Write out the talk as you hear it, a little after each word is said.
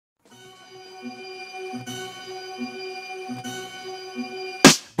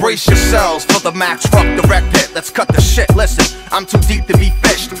brace yourselves for the Mack truck direct hit. Let's cut the shit, listen, I'm too deep to be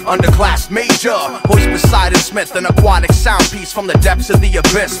fished. Underclass major, hoist beside Smith, an aquatic sound piece from the depths of the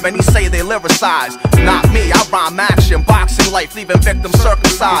abyss. Many say they lyricize, not me, I rhyme action. Boxing life, leaving victims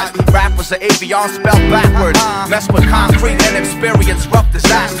circumcised. Rappers are avion spelled backwards. Mess with concrete and experience rough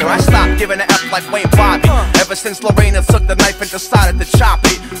disaster. I stopped giving an F like Wayne Bobby ever since Lorena took the knife and decided to chop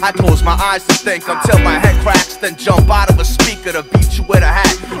it. I close my eyes to think until my head cracks, then jump out of a speaker to beat you with a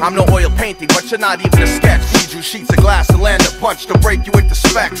hat. I'm no oil painting, but you're not even a sketch. Feed you sheets of glass and land a punch to break you into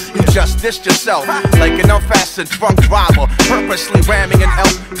specs. You just dissed yourself like an unfastened drunk driver, purposely ramming an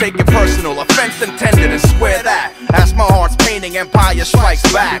elf, take it personal. Offense intended and square that. As my heart's painting, Empire Strikes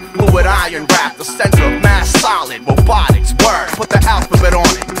Back. Fluid iron rap, the center of mass solid. Robotics, word, put the alphabet on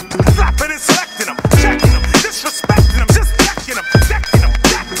it. Flopping and selecting them, checking them, disrespecting them, just decking them, decking them,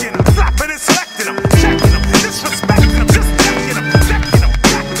 decking them. Flopping and selecting them, checking them, disrespecting them, just decking them, decking them,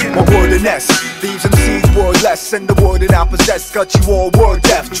 decking them. My word and S leaves MCs wordless, and the word that I possess got you all word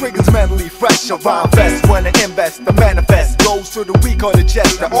deaf. Triggers mentally fresh, I rhyme fest when I invest. The manifest goes to the weak or the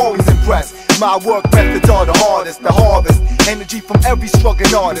jest. I always impress. My work methods are the hardest, the harvest energy from every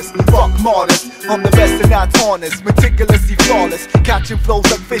struggling artist. Fuck martyrs, I'm the best and not honest, meticulously flawless, catching flows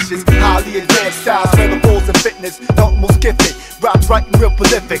like fishes. Highly advanced styles, metaphors and fitness, the utmost gifted. Raps writing real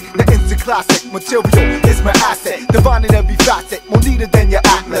prolific, the instant classic material is my asset. Divine in every facet, more needed than your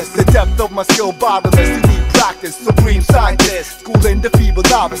atlas. The depth of my skill bottomless, you need practice. Supreme scientist, schooling the feeble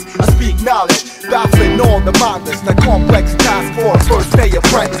novice. I speak knowledge, baffling all the mindless. The complex task for a first day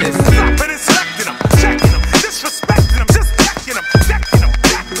apprentice. Flopping and selecting them, checking them, disrespecting them, just decking them, decking them,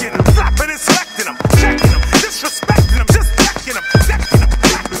 decking them. Flopping and selecting them, checking them, disrespecting them, just decking them, decking them,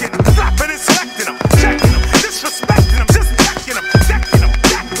 decking them. Flopping and selecting them, checking them, disrespecting them, just decking them, decking them,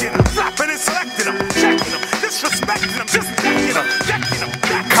 decking them. Flopping and selecting them, checking them, disrespecting them, just decking them, decking them,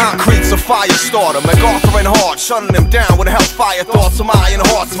 decking them. Concrete's a fire starter, MacArthur and Hart, shutting them down with hellfire thoughts of my and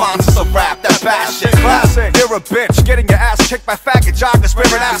hearts. Monsters of rap, that bad shit. Classic, you're a bitch, getting your ass kicked by faggot joggers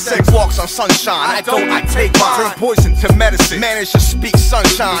wearing assets. Walks on sunshine, I take mine. Turn poison to medicine, manage to speak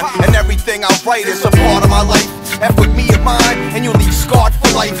sunshine. And everything I write is a part of my life. F with me of mine, and you'll leave scarred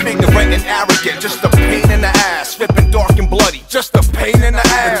for life. Ignorant and arrogant, just a pain in the ass. Flipping dark and bloody, just a pain in the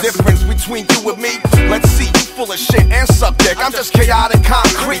ass. The difference between you and me, let's see, you full of shit and suck dick. I'm just chaotic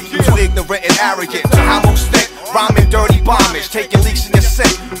concrete, you too ignorant and arrogant. So how most think, rhyming dirty bombage, taking leaks in your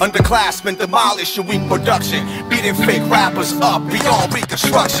sick. Underclassmen demolish your weak production, beating fake rappers up beyond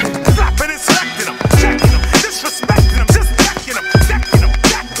reconstruction. Flopping and selecting them, checking them, disrespecting them, just decking them, decking them,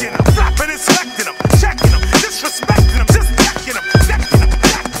 decking them. Flopping and selecting them, checking them, disrespecting them, just decking them, decking them,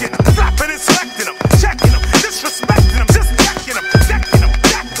 decking them. Flopping and selecting them, checking them, disrespecting them, just decking them, decking them,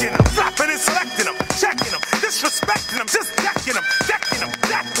 decking them. Flopping and selecting them, checking them, disrespecting them, just decking them, decking them,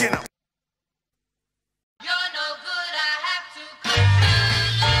 decking them.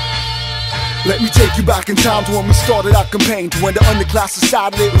 Let me take you back in time to when we started our campaign, to when the underclass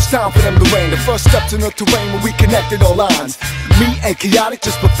decided it was time for them to reign. The first step to the terrain when we connected all lines. Me and Chaotic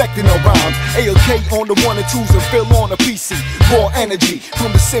just perfecting our rhymes. ALK on the 1 and 2s and Phil on a PC. Raw energy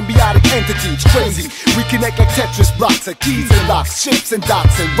from the symbiotic entity. It's crazy. We connect like Tetris blocks, like keys and locks, shapes and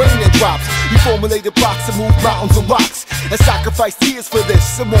dots, and rain and drops. We formulated plots to move mountains and rocks, and sacrifice tears for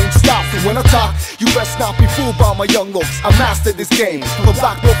this. It won't stop. And when I talk, you best not be fooled by my young looks. I mastered this game, from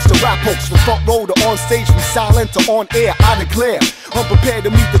black books to rap books, from front row to on stage, from silent to on air. I declare, I'm prepared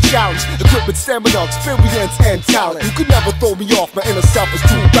to meet the challenge, equipped with stamina, experience, and talent. You could never throw me off, my inner self is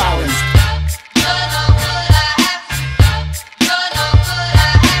too balanced.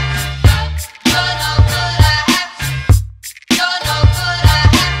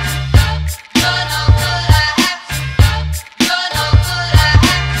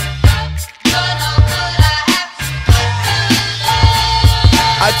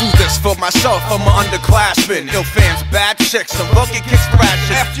 I do this for myself, I'm an underclassman. Ill fans, bad chicks, some rugged kicks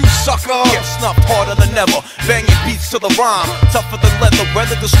thrashing. F you sucker, get snuffed harder than ever. Banging beats to the rhyme, tougher than leather.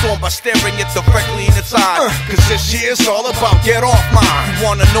 Weather the storm by staring it directly in its eye. Cause this year's all about get off mine. You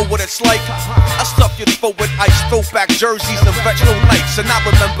wanna know what it's like? I stuff your throat with ice, throwback jerseys and retro nights. And I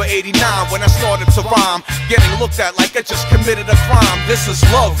remember '89 when I started to rhyme, getting looked at like I just committed a crime. This is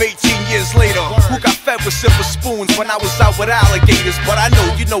love 18 years later. Who got fed with silver spoons when I was out with alligators? But I know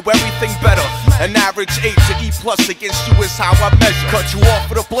you know everything better. An average A to E+ against you is how I measure. Cut you off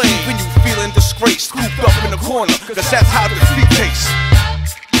with a blade when you feeling disgraced, scooped up in the corner, cause that's how defeat tastes.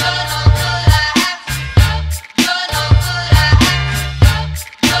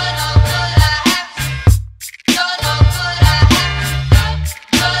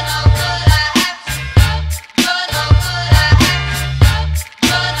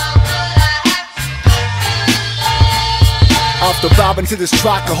 Surviving to this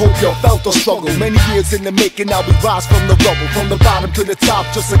track, I hope y'all felt the struggle. Many years in the making, now we rise from the rubble. From the bottom to the top,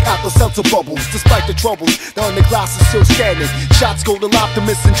 just like apple Celph bubbles. Despite the troubles, the underclass is still standing. Shots go to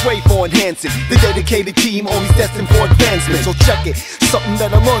Optimus and Trey for enhancing. The dedicated team, always destined for advancement. So check it, something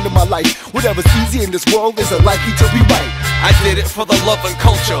that I learned in my life. Whatever's easy in this world is unlikely to be right. I did it for the love and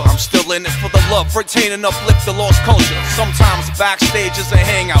culture. I'm still in it for the love, retain and uplift the lost culture. Sometimes backstage is a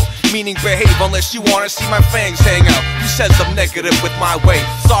hangout, meaning behave unless you wanna see my fangs hang out. You said I'm negative with my way.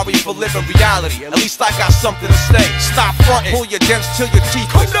 Sorry for living reality. At least I got something to say. Stop fronting, pull your dents till your teeth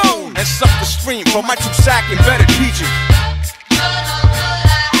come down, and suck the stream from my 2-sack embedded peaches.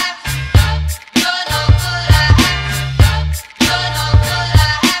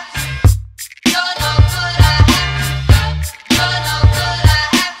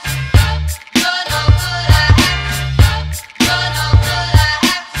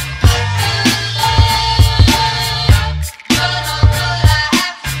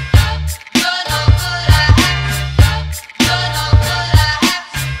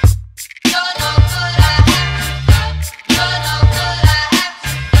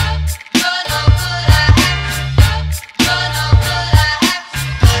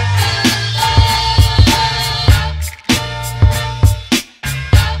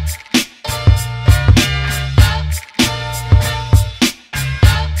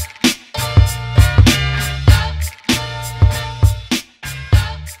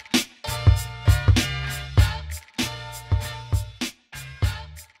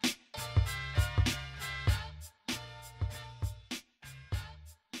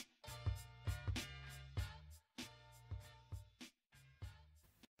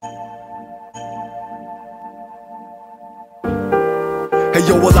 Hey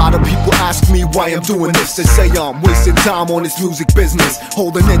yo, a lot of people ask me why I'm doing this. They say I'm wasting time on this music business.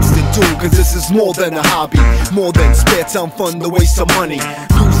 Hold an instant too, cause this is more than a hobby. More than spare time fun to waste some money.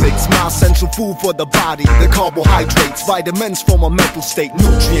 Music's my essential food for the body. The carbohydrates, vitamins from a mental state.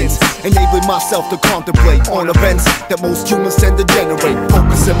 Nutrients, enabling myself to contemplate on events that most humans tend to generate.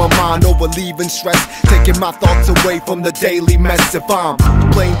 Focusing my mind over leaving stress, taking my thoughts away from the daily mess. If I'm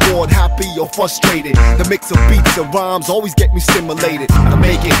plain bored, happy or frustrated, the mix of beats and rhymes always get me stimulated. I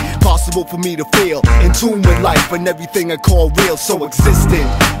make it possible for me to feel in tune with life and everything I call real. So existing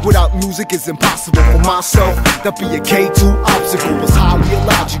without music is impossible for myself. That be a K2 obstacle was highly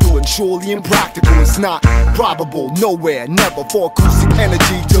illogical and surely impractical. It's not probable, nowhere, never for acoustic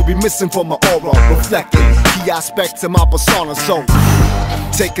energy to be missing from my aura, reflecting key aspects of my persona. So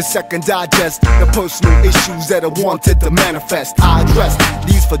take a second, digest the personal issues that I wanted to manifest. I address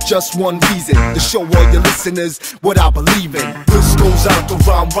these for just one reason, to show all your listeners what I believe in. This goes out to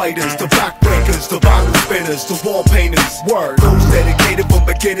rhyme writers, to backbreakers, to vinyl spinners, to wall painters. Word, those dedicated from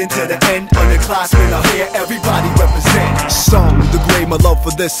beginning to the end. Underclassmen are here, everybody represent. Some degrade my love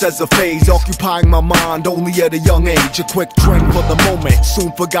for this as a phase, occupying my mind only at a young age. A quick drink for the moment,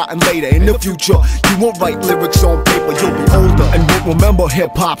 soon forgotten later. In the future, you won't write lyrics on paper, you'll be older and won't remember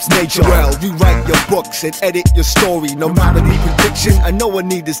hip-hop's nature. Well, rewrite your books and edit your story. No matter the prediction, I know I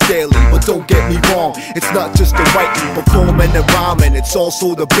need this daily. But don't get me wrong, it's not just the writing, performing and rhyming, it's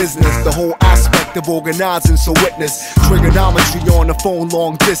also the business. The whole aspect of organizing, so witness trigonometry on the phone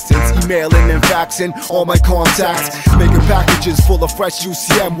long distance, emailing and faxing all my contacts, making packages full of fresh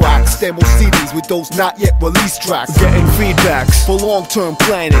UCM wax, demo CDs with those not yet released tracks, getting feedbacks for long-term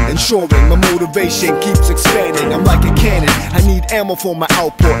planning, ensuring my motivation keeps expanding. I'm like a cannon, I need ammo for my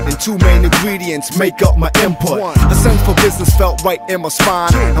output, and two main ingredients make up my input. A sense for business felt right in my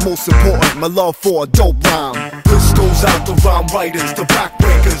spine, and most important, my love for a dope rhyme. This goes out to rhyme writers, to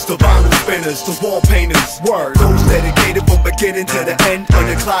backbreakers, to vinyl spinners, to wall painters. Word, those dedicated from beginning to the end.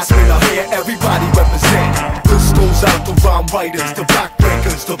 Underclassmen are here, everybody represent. This goes out to rhyme writers, to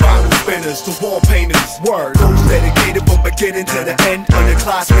backbreakers, to vinyl spinners, to wall painters. Word, those dedicated from beginning to the end.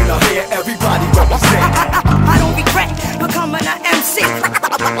 Underclassmen are here, everybody represent. I don't regret becoming an MC.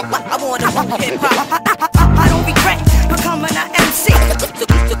 I wanna move hip hop. I don't regret becoming an MC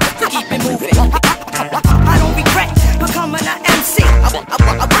to keep it moving. I don't regret becoming an MC.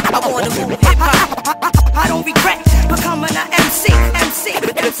 I wanna move hip hop. I don't regret becoming an MC.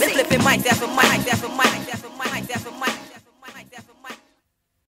 Flipping mic, that's a mic, that's a mic, that's a mic, that's a mic.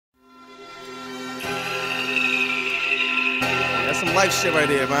 That's some life shit right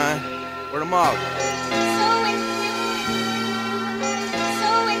there, man. Word them out.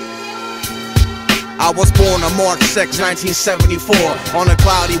 I was born on March 6, 1974, on a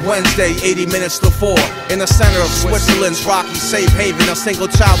cloudy Wednesday, 80 minutes to 4, in the center of Switzerland's rocky safe haven. A single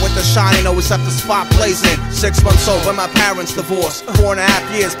child with a shining, always left the spot blazing. 6 months old when my parents divorced. 4.5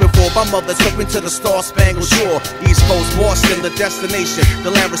 years before my mother took me to the Star-Spangled Shore. East Coast Boston, the destination, the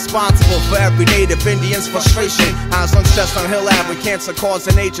land responsible for every native Indian's frustration. House on Chestnut Hill Ave,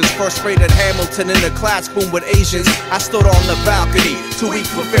 cancer-causing agents. First grade at Hamilton in the classroom with Asians. I stood on the balcony, too weak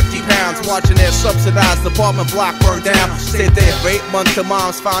for 50 pounds, watching their subsidized apartment block burned down. Stayed there for 8 months till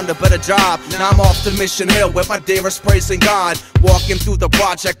moms found a better job. Now I'm off to Mission Hill with my dearest praising God. Walking through the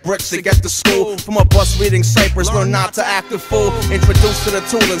project bricks to get to school. From a bus reading Cypress, learn not to act a fool. Introduced to the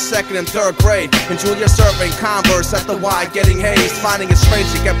tool in 2nd and 3rd grade. And Julia serving Converse at the Y, getting hazed. Finding it strange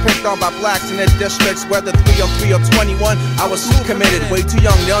to get picked on by blacks in their districts, whether 3 on 3 or 21. I was too committed, way too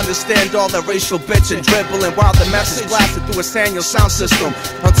young to understand all that racial bitching, dribbling while the message blasted through a Sanyo sound system.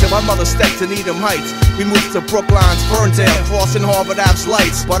 Until my mother stepped to Needham Heights. We moved to Brookline's Ferndale, crossing Harvard Ave's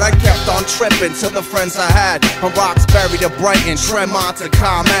lights. But I kept on tripping to the friends I had, from Roxbury to Brighton, Tremont to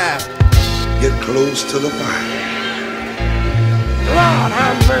Comm Ave. Get close to the fire. Lord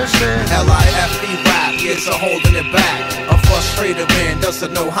have mercy. L-I-F-E rap, years of holding it back. A frustrated man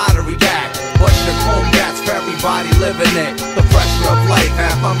doesn't know how to react. Bust your chrome gats for everybody living it. The pressure of life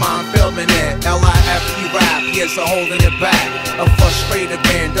had my mind filming it. L-I-F-E rap, years of holding it back. A frustrated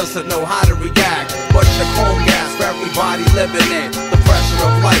man doesn't know how to react. Bust your chrome gats for everybody living it. The pressure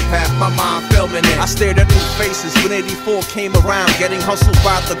of life had my mind filming it. I stared at new faces when 84 came around, getting hustled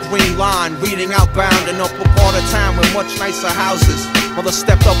by the green line, reading Outbound and up a part of town with much nicer houses. Mother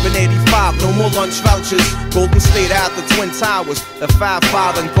stepped up in 85, no more lunch vouchers. Golden State had the Twin Towers, the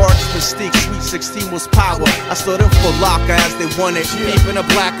 5-5 and Gardens Mystique, Sweet 16 was power. I stood in Foot Locker as they won it, peeping the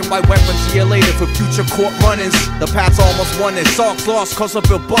black and white weapons a year later for future court run-ins. The Pats almost won it, Sox lost cause of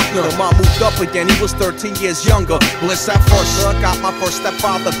Bill Buckner. The mom moved up again, he was 13 years younger. Bliss at first, son, got my first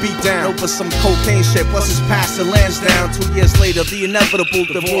stepfather beat down over some cocaine shit, plus his passing lands down. 2 years later, the inevitable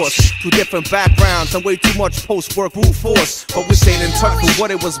divorce. 2 different backgrounds and way too much post-work brute force. But we stayed in touch for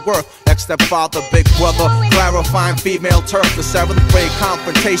what it was worth. Ex-stepfather, big brother, clarifying female turf. The 7th grade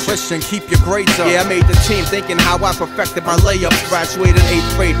confrontation. Christian, keep your grades up. Yeah, I made the team thinking how I perfected my layups. Graduated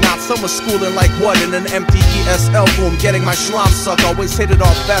 8th grade, not summer schooling like what? In an empty ESL room, getting my schlom sucked. Always hit it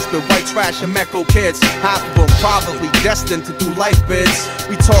off best with white trash and Mecco kids. Half of them probably destined to do life bids.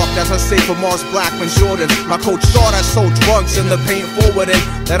 We talked, as I say, for Mars Blackman Jordan. My coach thought I sold drugs in the paint forwarding.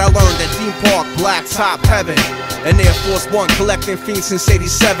 That I learned at Dean Park, Blacktop Heaven. And Air Force One, collecting fiends since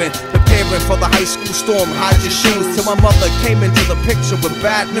 87. Preparing for the high school storm, hide your shoes. Till my mother came into the picture with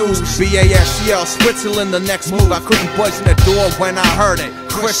bad news. BASCL, Switzerland, the next move. I couldn't budge in the door when I heard it.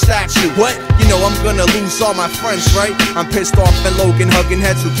 Chris statue, what? You know I'm gonna lose all my friends, right? I'm pissed off at Logan, hugging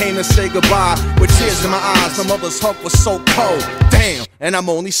heads who came to say goodbye. With tears in my eyes, my mother's hug was so cold. Damn, and I'm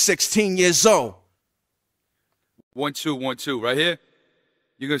only 16 years old. 1 2 1 2, right here.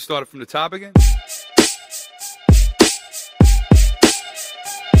 You gonna start it from the top again?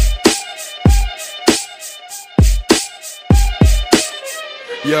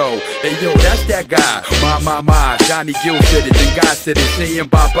 Yo, hey yo, that's that guy. My, Johnny Gill said it, then God said it, saying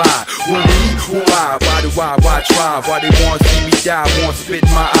bye-bye. Who me? Who I? Why try? Why they wanna see me die? Want spit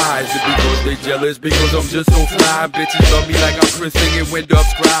in my eyes? Is it because they jealous? Because I'm just so fly. Bitches love me like I'm Chris singing when doves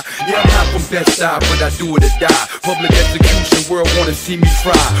cry. Yeah, I'm not from Bed-Stuy, but I do it or die. Public execution, world wanna see me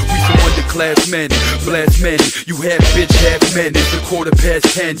fry. We some underclassmen, blast men. You half bitch, half men. It's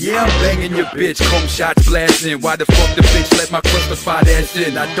 10:15. Yeah, I'm banging your bitch, comb shots blasting. Why the fuck the bitch let my crucified ass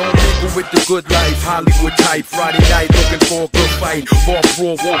in? I don't mingle with the good life, Hollywood type. Friday night looking for a good fight. Bar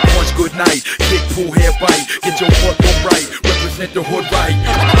brawl, one punch, good night. Kick, pull, hair bite. Get your butt on right. Represent the hood right.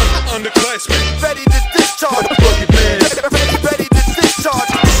 Underclassmen. Ready to discharge. Bucket man. Ready to discharge.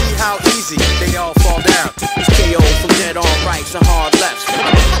 See how easy they all fall down. It's KO from dead on rights and hard lefts.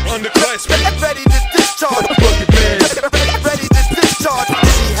 Underclassmen. Ready to discharge. Bucket man. Ready to discharge.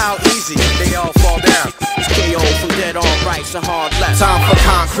 See how easy they all fall down. It's KO from dead on rights and hard lefts. Time for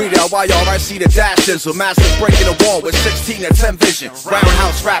concrete, LYR, I see the dashes. With masters breaking the wall with 16 to 10 vision.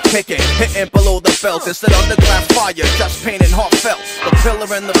 Roundhouse rap picking, hitting below the belt. Instead underclass fire, just painting heartfelt. The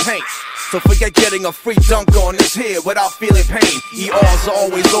pillar in the paint. So forget getting a free dunk on this here without feeling pain. ERs are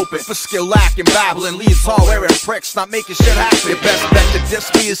always open for skill lacking, babbling. Leaves all wearing pricks, not making shit happen. Your best bet to diss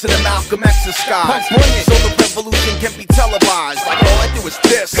me is in the Malcolm X's skies. So the revolution can be televised. Like all I do is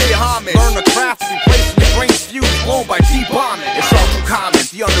diss, pay homage. Learn the craft, replacing the brain's fuse blown by D-bombing. It's all too common,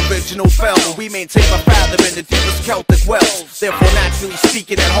 the unoriginal fell. But we maintain my fathom in the deepest Celtic wells. Therefore naturally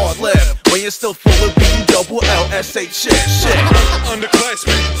speaking at hard live. When you're still full of B-double-L-S-H shit.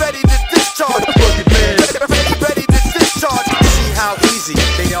 Underclassmen. Ready to discharge.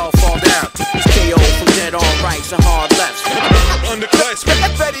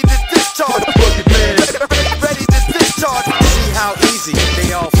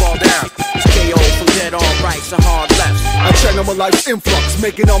 life's influx,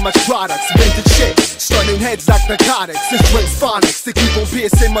 making unmatched products, vintage shit, stunning heads like narcotics. It's Drake's phonics to keep on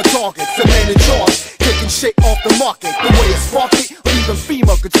piercing my targets. A man in charge, taking shit off the market. The way it's sparked it, or even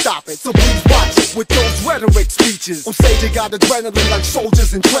FEMA could stop it. So please watch it with those rhetoric speeches. On stage, they got adrenaline like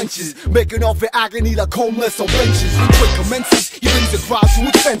soldiers in trenches, making off with agony like homeless on benches. When Drake commences, he brings the crowd to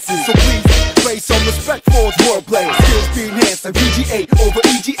its senses. So please, pay some respect for his wordplay. Skills be enhanced like VGA over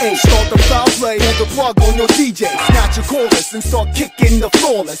EGA. Start the foul play, pull the plug on your DJ. Snatch a chorus and start kicking the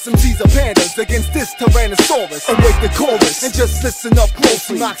flawless. MCs are pandas against this Tyrannosaurus. Await the chorus and just listen up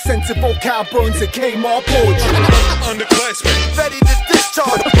closely. Knock sense and vocab burns and Kmart poetry. Underclassmen, Ready to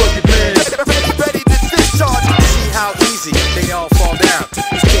discharge. Ready to discharge. See how easy they all fall down.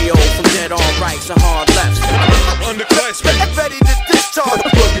 It's KO from dead on rights and hard lefts. underclassmen, Ready to discharge.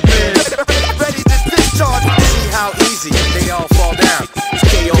 Ready to discharge. See how easy they all fall down. It's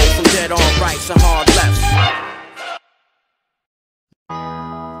KO from dead on rights and hard lefts.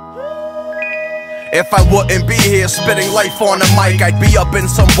 If I wouldn't be here spitting life on the mic, I'd be up in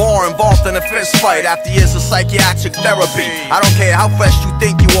some bar involved in a fist fight after years of psychiatric therapy. I don't care how fresh you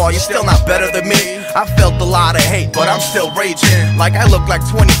think you are, you're still not better than me. I felt a lot of hate, but I'm still raging like I look like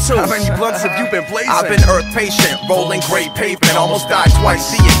 22. How many blunts have you been blazing? I've been earth patient, rolling great pavement. Almost died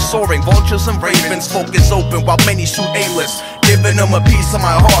twice, seeing soaring vultures and ravens. Focus open while many shoot A-list, giving them a piece of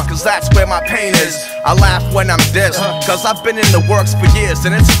my heart, cause that's where my pain is. I laugh when I'm dissed, cause I've been in the works for years,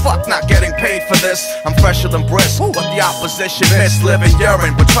 and it's fuck not getting paid for this. I'm fresher than brisk, but the opposition miss. Living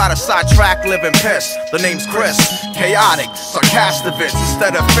urine, but try to sidetrack living piss. The name's Chris, chaotic, sarcastic.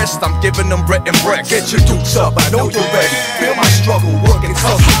 Instead of fist, I'm giving them written bricks. Get your dukes up, I know you're ready. Feel my struggle, working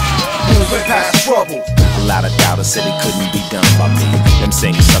tough, moving past trouble. A lot of doubters said it couldn't be done by me. Them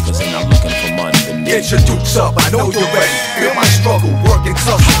same suckers and I'm looking for money to me. Get your dukes up, I know you're ready. Feel my struggle, working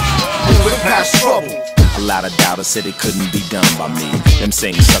tough, moving past trouble. A lot of doubters said it couldn't be done by me. Them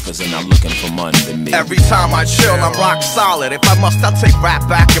same suckers and I'm looking for money to me. Every time I chill, I'm rock solid. If I must, I'll take rap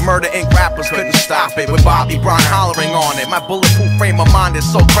back. And Murder Inc. rappers couldn't stop it. With Bobby Brown hollering on it. My bulletproof frame of mind is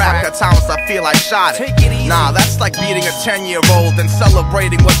so cracked at times I feel I shot it. Nah, that's like beating a 10-year-old and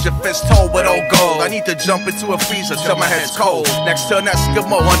celebrating what your fist told with old gold. I need to jump into a freezer till my head's cold. Next to an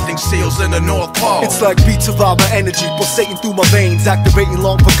Eskimo hunting seals in the North Pole. It's like beats of my energy pulsating through my veins, activating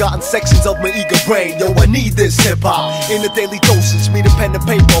long forgotten sections of my ego brain. Yo, I need this hip-hop in a daily dosage. Me the pen and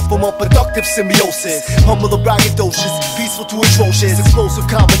paper from a productive symbiosis. Humble the braggadocious, peaceful to atrocious. Explosive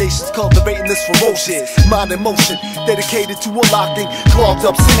combinations cultivating this ferocious mind in motion, dedicated to unlocking clogged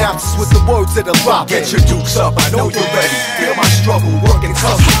up synapses with the words that are dropping. Get your dukes up, I know you're ready. Feel my struggle, working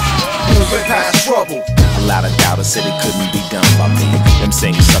tough, moving past trouble. A lot of doubters said it couldn't be done by me. Them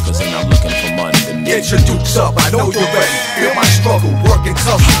same suckers and I'm looking for money to me. Get your dukes up, I know you're ready. Feel my struggle, working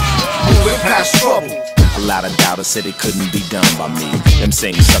tough, moving past trouble. A lot of doubters said it couldn't be done by me. Them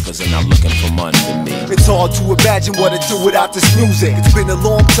same suckers and I'm looking for money to me. It's hard to imagine what I'd do without this music. It's been a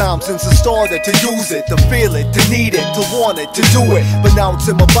long time since I started to use it, to feel it, to need it, to want it, to do it. But now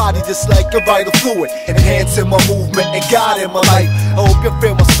it's in my body just like a vital fluid, enhancing my movement and guiding my life. I hope you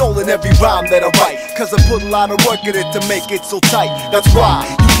feel my soul in every rhyme that I write, cause I put a lot of work in it to make it so tight. That's why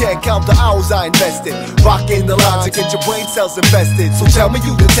you can't count the hours I invested, rocking the line to get your brain cells invested. So tell me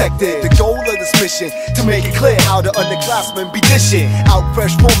you detected the goal of this mission, to make it clear how the underclassmen be dishing out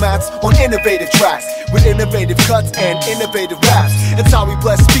fresh formats on innovative tracks with innovative cuts and innovative raps. It's how we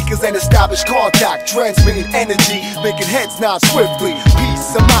bless speakers and establish contact, transmitting energy, making heads nod swiftly.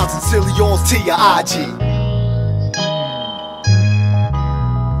 Peace, I'm out, sincerely yours, T.I.G.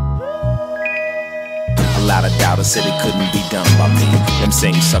 A lot of doubters said it couldn't be done by me. Them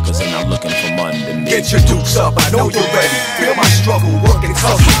same suckers and I'm looking for money to me. Get your dukes up, I know you're ready. Feel my struggle, working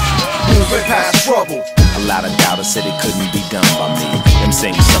tough, moving past trouble. A lot of doubters said it couldn't be done by me. Them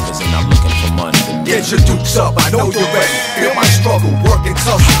same suckers and I'm looking for money to me. Get your dukes up, I know you're ready. Feel my struggle, working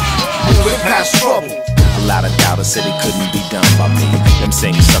tough, moving past trouble. A lot of doubters said it couldn't be done by me. Them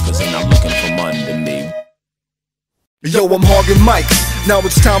same suckers and I'm looking for money to me. Yo, I'm hogging mics, now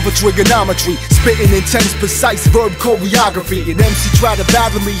it's time for trigonometry. Spitting intense, precise verb choreography. An MC tried to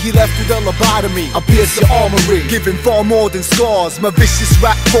battle me, he left with a lobotomy. I pierce your armory, giving far more than scars. My vicious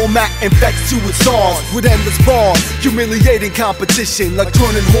rap format infects you with SARS. With endless bars, humiliating competition. Like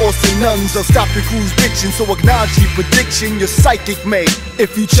turning horse and nuns, I'll stop your crew's bitching. So acknowledge the prediction your psychic made.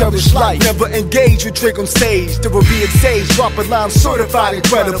 If you cherish life, never engage with Trig on stage. The revered sage, drop a line certified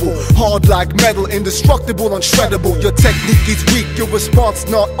incredible. Hard like metal, indestructible, unshreddable. Your technique is weak, your response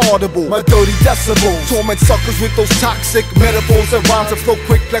not audible. My dirty decibels torment suckers with those toxic metaphors that rhymes that flow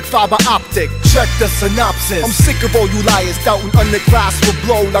quick like fiber optic. check the synopsis. I'm sick of all you liars doubting underclass will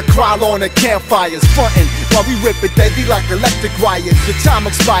blow like Krylon on the campfires. Frontin' while we rip it deadly like electric wires. Your time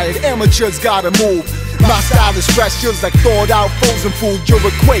expired, amateurs gotta move. My style is fresh, yours like thawed out frozen food. You're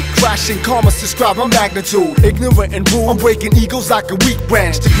a quake, crashing commas describe my magnitude. Ignorant and rude, I'm breaking egos like a weak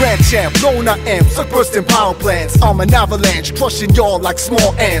branch. The grand champ, blowing out amps, like bursting power plants. I'm an avalanche, crushing y'all like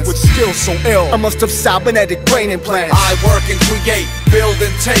small ants. With skills so ill, I must have cybernetic brain implants. I work and create, build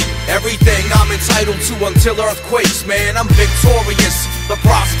and take everything I'm entitled to until earthquakes. Man, I'm victorious. The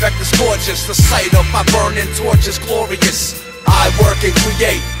prospect is gorgeous, the sight of my burning torch is glorious. I work and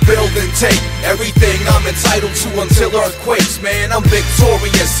create, build and take everything I'm entitled to until earthquakes. Man, I'm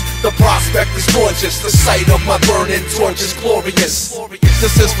victorious. The prospect is gorgeous, the sight of my burning torch is glorious.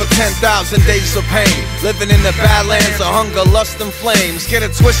 This is for 10,000 days of pain, living in the badlands of hunger, lust and flames. Get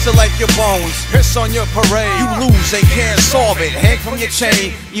it twisted like your bones, piss on your parade. You lose and can't solve it, hang from your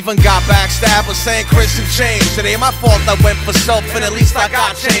chain. Even got backstabbed with saying Christian change. It ain't my fault I went for self and at least I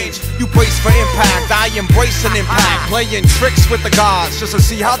got change. You brace for impact, I embrace an impact. Playing tricks with the gods just to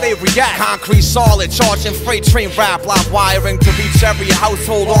see how they react. Concrete solid, charging freight train rap, live wiring to reach every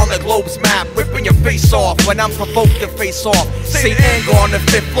household on the globe's map. Ripping your face off when I'm provoked to face off. Say anger on the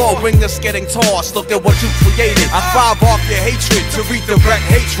 5th floor, wingless getting tossed. Look at what you created. I thrive off your hatred to redirect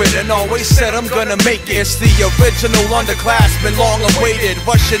hatred, and always said I'm gonna make it. It's the original underclassmen, long awaited.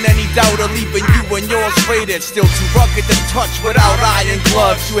 Rushing any doubt or leaving you and yours rated. Still too rugged to touch without iron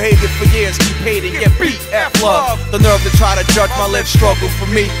gloves. You hated for years, keep hating, get beat, F love. The nerve to try to judge my live struggle for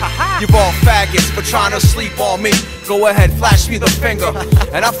me. You're all faggots for trying to sleep on me. Go ahead, flash me the finger,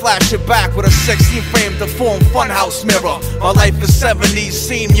 and I flash it back with a 16 frame deformed funhouse mirror. My life is 70s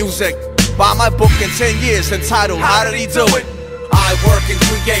scene music. Buy my book in 10 years entitled How Did He Do It? I work and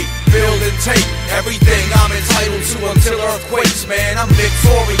create, build and take everything I'm entitled to until earthquakes. Man, I'm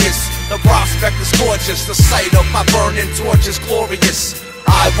victorious. The prospect is gorgeous, the sight of my burning torch is glorious.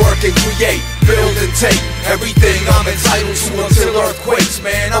 I work and create, build and take everything I'm entitled to until earthquakes.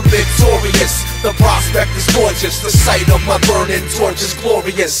 Man, I'm victorious. The prospect is gorgeous, the sight of my burning torch is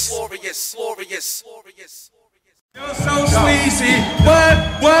glorious. Glorious, glorious, glorious. You're so sleazy.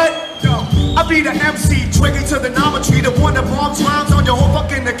 What? I be the MC, trigger to the nometry, the one that bombs rhymes on your whole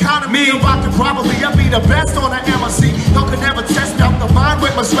fucking economy. Me, rockin' probably, I be the best on the MRC. Y'all could never test me, I'm the mind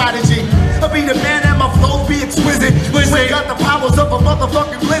with my strategy. I be the man and my flows be exquisite. We got the powers of a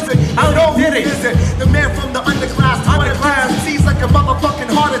motherfucking blizzard. I know who is it? The man from the underclass, sees like a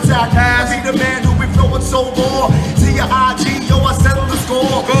motherfucking heart attack. I be the man who be flowing so raw. See your IG, yo, I settle the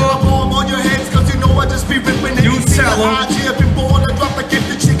score. I bomb on your heads, cause you know I just be ripping it. You tell them. IG, I've been born to drop the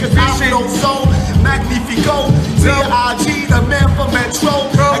gift of chicken. So magnifico, T.I.G. the man from Metro.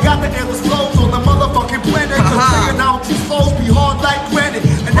 I got the endless flows on the motherfucking planet. Cause figuring out these flows be hard like granite.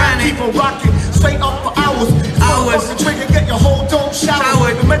 And I keep on rocking straight up for hours. Motherfucking trigger, get your whole dome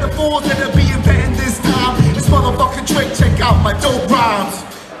showered. The metaphors that are being invented this time. This motherfucking trick, check out my dope rhymes.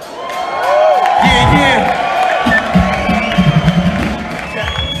 Yeah.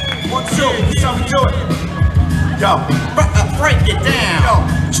 1, 2, that's how we do it. Yo, break it down. Yo,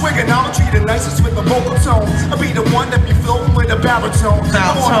 trigonometry the nicest with the vocal tone. I be the one that be floating with a baritone.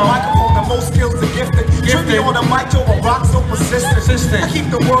 I'm on the microphone, the most skills are gifted. Trippy on the mic, yo, a rock so persistent. I keep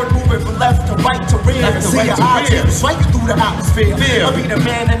the word moving from left to right to rear. See your IG, striking through the atmosphere. I be the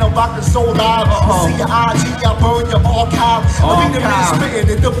man and I'm rocking so loud. See your IG, I burn your archive. I be the man spitting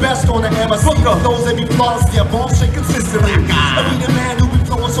it, the best on the MSC. Those that be flawless, yeah, bomb shit consistently. I be the man who be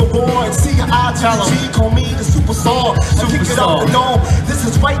flowing so raw. And see your IG, call me the super star. I kick it up the dome. This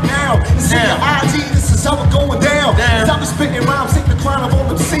is right now. And see your IG, this is how it's going down. Cause I be spitting rhymes, take the crown of all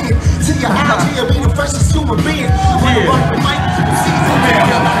them seeing. See your IG, I be the freshest human being. When I rock the mic, see from there.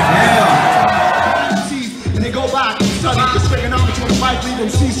 And they go back and study the trigonometry on the mic, leave them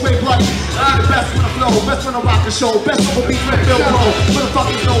see straight bloody. I be the best when I flow, best when I rock a show, best when I beat with Bill Pro.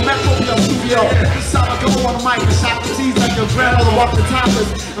 Motherfuckers know Metro be on studio. This time I go on the mic and shock the T's like a grandmother walk the topless.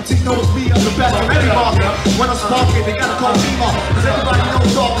 I'm teaching those me, I'm the best on any market. When I'm sparking, they gotta call me up. Cause everybody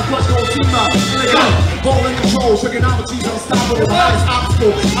knows off the crush gold team up. And they go, ball in control, trigonometry's unstoppable, the highest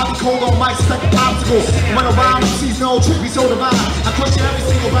obstacle. I be cold on mics like an obstacle. When I rhyme, MCs know trick be so divine. I crush you every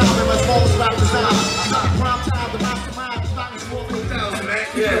single round in my smallest rap design. Prime time, the mastermind, the finest 4,000, man.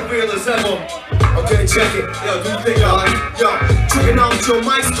 Yeah, real as ever. Okay, check it. Yo, do you think yo, trigonometry on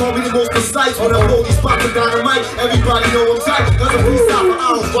mics, call me the most precise. When I blow these spots with dynamite, everybody know I'm tight. Cause I freestyle for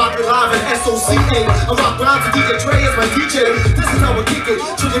hours, rockin' live at SOCA. I rock rhymes and DJ Trey is my DJ. This is how I kick it.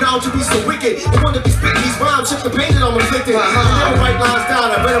 Trigonometry be so wicked. The one that be spitting these rhymes, shit the pain that I'm inflicting. I never write lines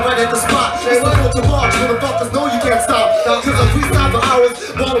down, I better right at the spot. It's the 4th of March, motherfuckers know you can't stop. Cause I freestyle for hours,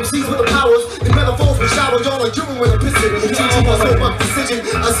 ball MCs with the powers. for shower, y'all are doing with a piston. Teaching us hope of decision.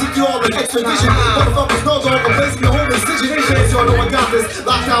 I seek you all in extra vision. Motherfuckers know dog, I'm placing the home incision. Yes, y'all know I got this.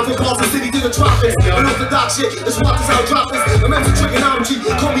 Lockdown from Boston City to the tropics. Unorthodox shit, let's watch this how I drop this. I'm into trigonometry,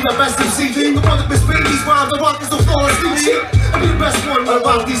 call me the best MC. The one that misspelled these rhymes, the rock is the flawless sleep shit. I be the best one when I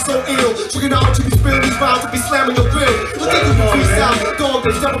rock these so ill. Trigonometry, be spilling these rhymes to be slamming your grill. Look at you freestyle, dog,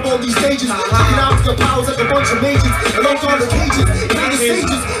 they step up on these stages. Trigonometry, your powers like a bunch of mages. And I'm on the cages, pay the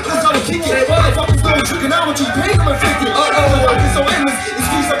sages. Let's go kick it. Motherfuckers know trigonometry, pain them inflicted. The rock is so endless, it's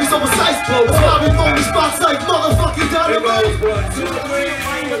freestyle, be so precise. That's why we phone these spots like motherfucking dynamite. 1, 2, 3,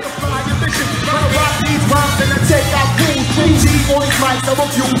 I rock these rhymes and I take out rules. G on these mics, I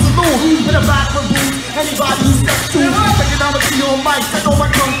refuse to lose. With a back from booze, anybody who steps to trigonometry on mics, I know I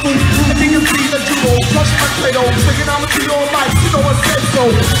come through. I think it's the judo, touch my Play-Doh. Trigonometry on mics, you know I said so.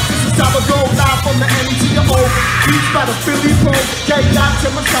 This is how I go, live from the NETO. Beats by the Philly Pro, K-Dot to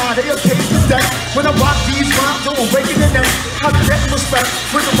my side, they okay to deck. When I rock these rhymes, I'm breaking the neck. Have to get respect,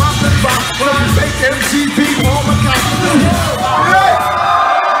 bring the rock and rock. When I make MGB on my couch.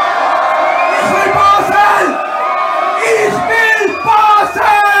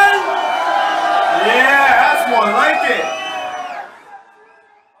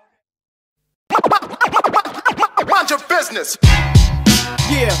 Mind your business.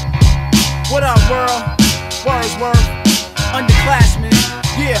 Yeah, what up, world? Wordsworth, underclassmen.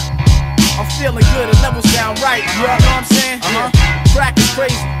 Yeah, I'm feeling good. The levels sound right. You know what I'm saying? Track is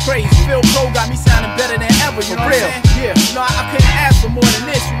crazy. Phil Pro got me sounding better than ever. You know what I'm saying? Yeah, you know I couldn't ask for more than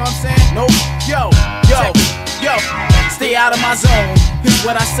this. You know what I'm saying? Nope. Yo. Stay out of my zone. Here's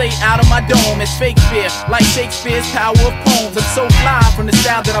what I say out of my dome. It's fake fear, like Shakespeare's power of poems. I'm so fly from the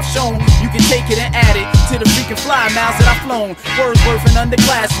style that I've shown. You can take it and add it to the freaking fly miles that I've flown. Wordsworth and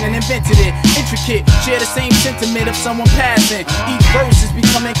underclassmen invented it. Intricate, share the same sentiment of someone passing. Each verse is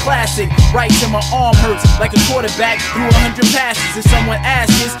becoming classic. Right till my arm hurts like a quarterback through 100 passes. If someone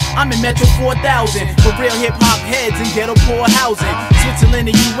asks, I'm in Metro 4000 for real hip-hop heads in ghetto poor housing. Switzerland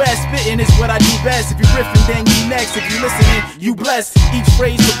and US, spitting is what I do best. If you're riffing, then you next. If you listening, you blessed. Each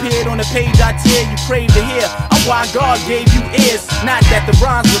phrase prepared on the page I tear, you crave to hear. I'm why God gave you ears. Not that the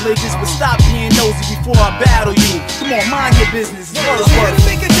rhyme's religious, but stop being nosy before I battle you. Come on, mind your business. Wordsworth.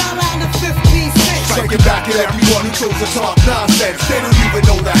 Make a dollar on the 50 cents. Striking back at everyone who chose to talk nonsense. They don't even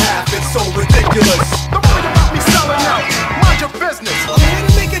know the half, it's so ridiculous. Don't worry about me selling out. Mind your business.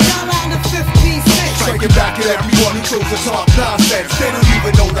 Make a dollar on the 50 cents. Striking back at everyone who chose to talk nonsense. They don't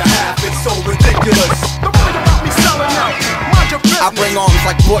even know the half, it's so ridiculous. Don't worry about me selling out. Mind your business. I bring arms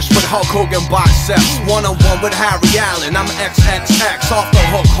like Bush with Hulk Hogan biceps. One-on-one with Harry Allen. I'm XXX, off the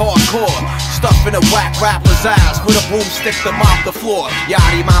hook, hardcore. Stuff in a whack rapper's ass with a broomstick to mop the floor.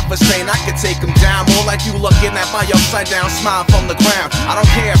 Yachty mouth for saying I could take him down. More like you looking at my upside down smile from the ground. I don't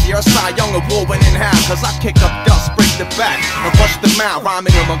care if you're a Cy Young or War winning half, cause I kick up dust, break the back, and rush them out.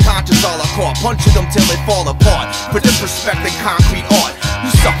 Rhyming them unconscious all I caught, punching them till they fall apart. For disrespecting concrete art. You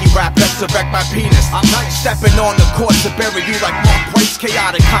sucky rap, let's erect my penis. I'm nice stepping on the court to bury you like Mark Price.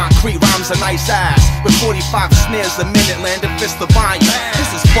 Chaotic concrete rhymes a nice ass. With 45 snares a minute, land a fist of iron. This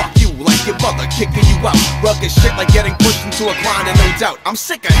is fuck you, like your mother kicking you out. Rugged shit like getting pushed into a grinder, no doubt. I'm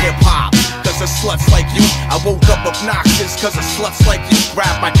sick of hip hop, cause of sluts like you. I woke up obnoxious, cause of sluts like you.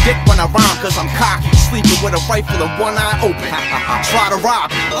 Grab my dick when I rhyme, cause I'm cocky. Sleeping with a rifle and one eye open. Try to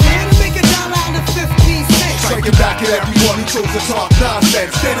rob me. Make a dollar on the 50 cents. Striking back at everyone who chose to talk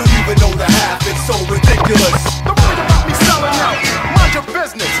nonsense. They don't even know the half, it's so ridiculous. Don't worry about me selling out. Mind your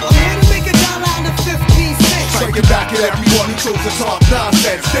business. Make a dollar on the 50 cents. Striking back at everyone who chose to talk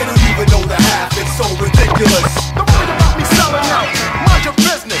nonsense. They don't even know the half, it's so ridiculous. Don't worry about me selling out. Mind your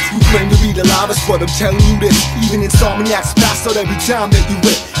business. You claim to be the loudest, but I'm telling you this. Even insomniacs pass out every time that you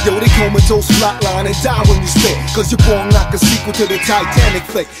rip. Yo, they comatose, flatline, and die when you spit. Cause you're born like a sequel to the Titanic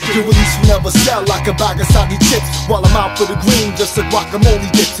flick. Your release will never sell like a bag of soggy chips. While I'm out for the green, just like guacamole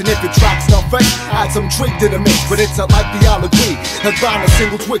dips. And if your track's not fresh, add some drink to the mix. But it's unlikely I'll agree. Like buying a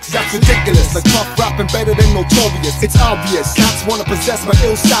single Twix, that's ridiculous. Like Puff rapping better than Notorious. It's obvious, cats wanna possess my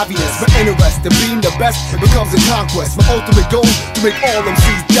ill savviness. My interest in being the best, it becomes a conquest. My ultimate goal, to make all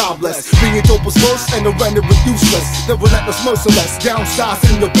MCs jobless. Bringing dopest verse and to render it useless. The relentless, merciless, downsize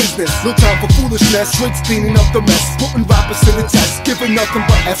in the business. No time for foolishness, streets cleaning up the mess. Putting rappers to the test, giving nothing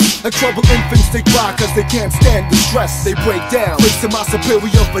but F's. Like troubled infants, they cry cause they can't stand the stress. They break down, facing my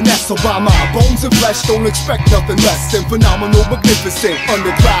superior finesse. So by my bones and flesh, don't expect nothing less than phenomenal, magnificent,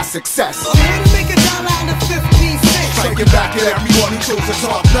 underclass success. Make a dollar on the 50 cents. Striking back at everyone who chose to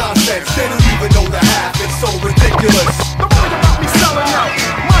talk nonsense. They don't even know the half, it's so ridiculous. Don't worry about me selling out.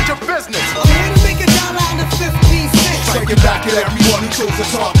 Mind your business. Make a dollar on the 50 cents. striking back at everyone who chose to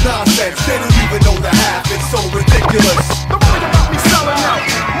talk nonsense. They don't even know the half, it's so ridiculous. Don't worry about me selling out,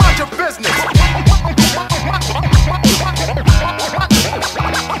 mind your business. Mind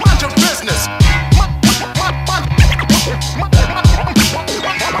your business.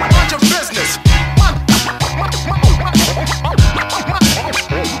 Mind your business.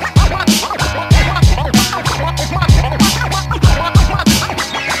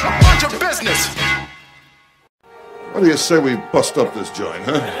 Mind your business. What do you say we bust up this joint,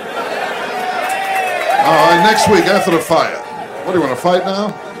 huh? All right, next week after the fire. What do you want to fight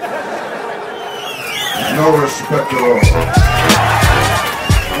now? No respect at all.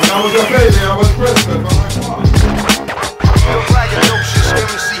 When I was a baby, I was president by my father. The braggadocious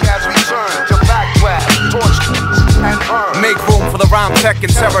MC has returned to backtrack, torch and burn. Make room for the rhyme tech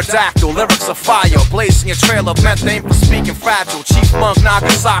and pterodactyl. Lyrics of fire, blazing your trail of methane for speaking fragile. Chief Monk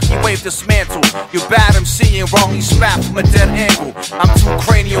Nagasaki waved his mantle. You bad MC and wrongly spat from a dead angle. I'm too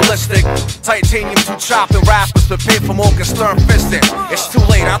cranialistic, titanium too chopping rappers prepared for Morgan Stern fisting. It's too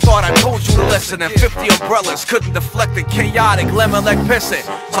late, I thought I told you to listen. And 50 umbrellas couldn't deflect the chaotic lemon like pissing.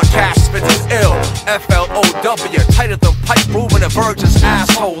 Sarcastic spit is ill, F-L-O-W, tighter than pipe moving a virgin's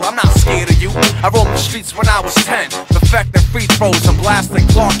asshole. I'm not scared of you, I roamed the streets when I was 10, perfecting free throws and blasting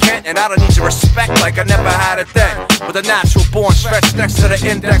Clark Kent. And I don't need your respect like I never had it then. With a natural born stretched next to the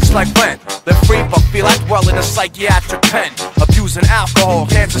index like when live free but feel like dwell in a psychiatric pen. Abusing alcohol,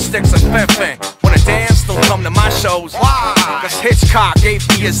 cancer sticks and fen-fen. Wanna dance, don't come to my shows. Why? Cause Hitchcock gave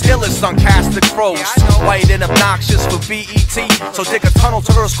me his illest uncasted crows. White and obnoxious for BET, so dig a tunnel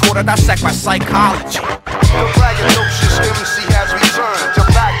to Earth's core to dissect my psychology. The braggadocious MC has returned to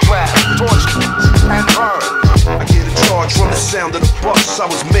backtrack, torch and burn. I get a charge from the sound of the bus. I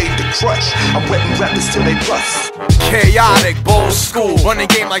was made to crush. I'm wetting rappers till they bust. Chaotic, bold school, running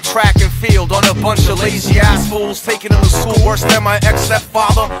game like track and field on a bunch of lazy ass fools, taking them to school worse than my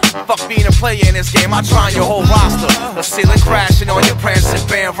ex-stepfather. Fuck being a player in this game, I try on your whole roster. The ceiling crashing on your prancing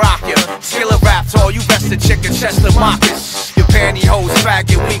band rock ya. Skill of rap to all you vested chicken chested mockers. Your pantyhose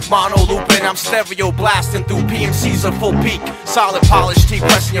faggot weak mono looping. I'm stereo blasting through PMCs at full peak. Solid polished teeth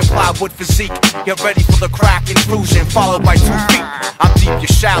pressing your plywood physique. Get ready for the crack intrusion followed by 2 feet. I'm deep, you're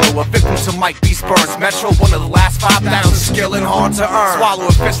shallow, a victim to Mike Beast Burns. Metro, one of the last 5,000, skill and hard to earn. Swallow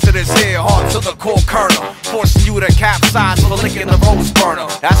a fist to this ear, hard to the core kernel, forcing you to capsize for licking the rose burner.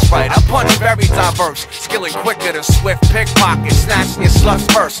 That's right, I punch very diverse, skilling quicker than swift pickpocket, snatching your sluts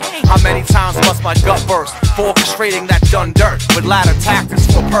first. How many times must my gut burst for orchestrating that done dirt with ladder tactics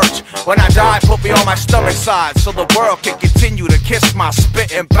for perch? When I die, put me on my stomach side so the world can continue to kiss my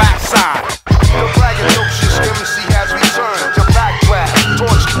spit and backside. The braggadocious MC has returned to backtrack,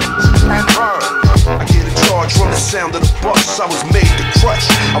 torch and burn. I get a charge from the sound of the bus. I was made to crush.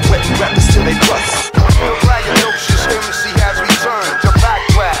 I'm wetting rappers till they bust. The braggadocious MC has returned to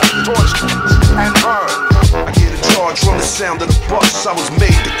backtrack, torch and burn. I get a charge from the sound of the bus. I was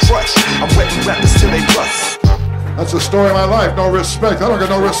made to crush. I'm wetting rappers till they bust. That's the story of my life. No respect. I don't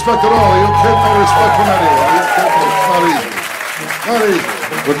get no respect at all. You get no respect from anyone. You get no, it's not easy. Not easy.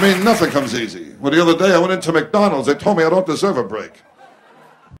 With me, nothing comes easy. Well, the other day I went into McDonald's. They told me I don't deserve a break.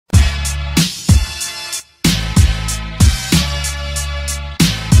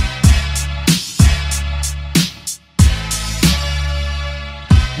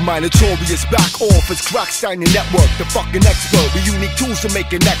 My notorious back off is Crackstein and Network, the fucking expert with unique tools to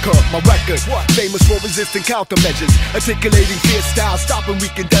make a neck hurt. My record, famous for resisting countermeasures, articulating fierce styles, stopping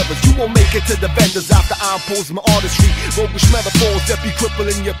weak endeavors. You won't make it to the vendors after I impose my artistry. Roguish metaphors that be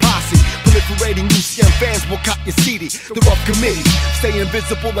crippling your posse. Proliferating UCM fans will cut your CD. The rough committee, stay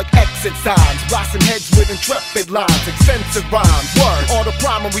invisible like exit signs. Blossom heads with intrepid lines, expensive rhymes. Word, all the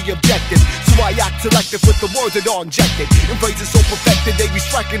primary objective. So I act selective with the words that are injected. In phrases so perfected, they be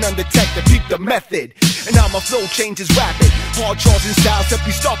striking undetected. Peep the method, and now my flow changes rapid. Hard charging styles that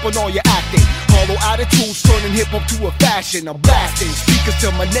be stopping all your acting. Hollow attitudes turning hip-hop to a fashion. I'm blasting speakers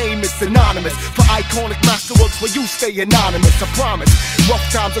till my name is synonymous. For iconic masterworks where you stay anonymous, I promise. Rough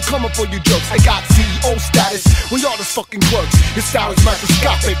times are coming for you jerks. I got CEO status when y'all just fucking clerks. Your style is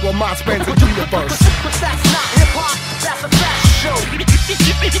microscopic while mine spans the universe. But that's not hip-hop, that's a fashion show. But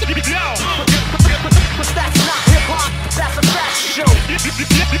that's not hip-hop, that's a fashion show. But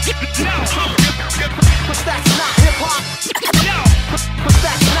that's not hip-hop. But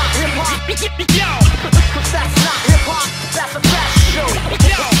that's not hip-hop. But that's not hip-hop, that's a fashion show.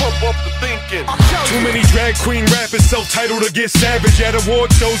 Pump up the thinking. Too many drag drag queen rappers, self-titled or get savage. At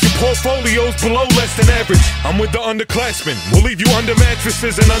award shows, your portfolio's below less than average. I'm with the underclassmen, we'll leave you under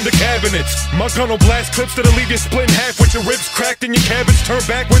mattresses and under cabinets. My gun'll blast clips that'll leave you split in half with your ribs cracked and your cabbage turned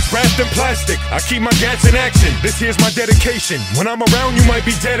backwards wrapped in plastic. I keep my gats in action, this here's my dedication. When I'm around, you might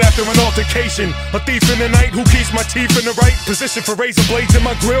be dead after an altercation. A thief in the night who keeps my teeth in the right position for razor blades in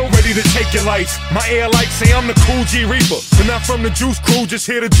my grill, ready to take your life. My air lights say I'm the cool G Reaper, but not from the juice crew, just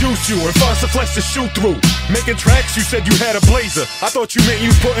here to juice you and find some flesh to shoot through. Making tracks, you said you had a blazer. I thought you meant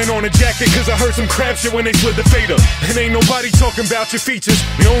you putting on a jacket, cause I heard some crap shit when they slid the fader. And ain't nobody talking about your features,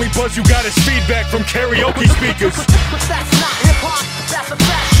 the only buzz you got is feedback from karaoke speakers. But that's not hip-hop, that's a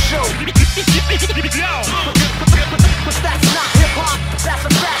fashion show. But that's not hip-hop, that's a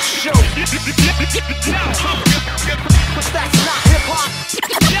fashion show. But that's not hip-hop.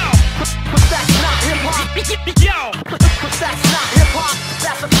 But that's not hip-hop. But that's not hip-hop,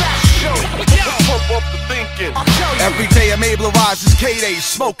 that's a fashion show. Pump up the thinking. Every day I'm able to rise as K-Days,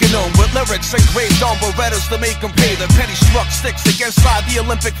 smoking them with lyrics engraved on Berettas to make them pay. The penny struck sticks against the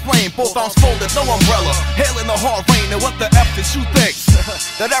Olympic flame, both arms folded, no umbrella, hailing the hard rain. And what the F did you think?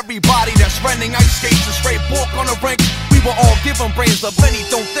 That everybody that's renting ice skates is straight walk on the rink? We were all given brains, but many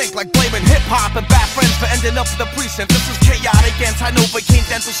don't think, like blaming hip-hop and bad friends for ending up in the precinct. This is chaotic, anti-Novocaine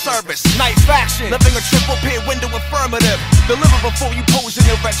dental service. Night faction, living a triple pair window affirmative. Deliver before you pose in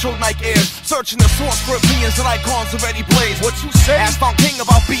your retro Nike Airs. Searching the source for opinions and icons already blaze. What you say? Ask Don King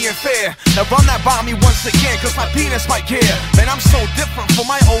about being fair. Now run that by me once again, cause my penis might care. Man, I'm so different from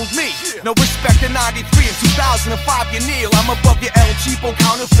my old me. No respect in 93 and 2005 you kneel. I'm above your El Cheapo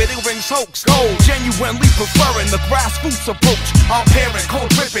counterfeiting rings hoax. Gold, genuinely preferring the grassroots approach. Our parent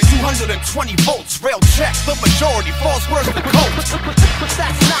code ripping 220 volts. Rail check, the majority falls worse than coach. But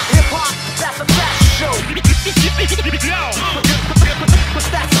that's not hip-hop, that's a fashion show. But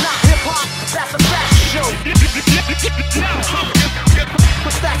that's not hip-hop, that's a fashion show.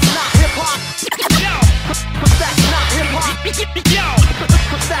 But that's not hip-hop. But that's not hip-hop.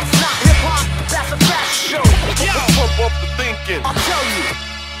 But that's not hip-hop, that's a fashion show. Pump up the thinking. I'll tell you.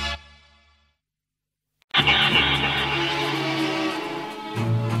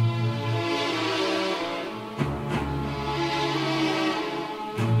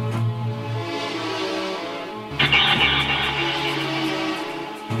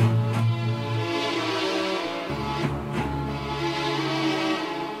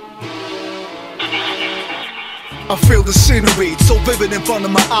 I feel the scenery, so vivid in front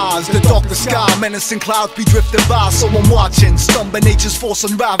of my eyes. The darker sky, menacing clouds be drifting by. So I'm watching, stunned by nature's force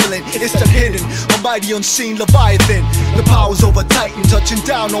unraveling. It's the hidden, almighty unseen Leviathan. The powers over Titan, touching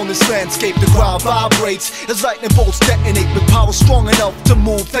down on this landscape. The ground vibrates as lightning bolts detonate with power strong enough to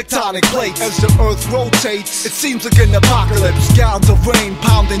move tectonic plates. As the earth rotates, it seems like an apocalypse. Gallons of rain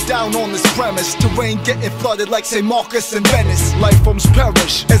pounding down on this premise. Terrain getting flooded like St. Marcus and Venice. Life forms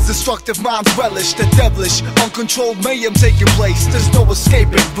perish as destructive minds relish the devilish, uncontrolled mayhem taking place. There's no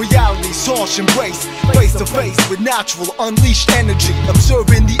escaping reality's harsh embrace. Face to face with natural unleashed energy,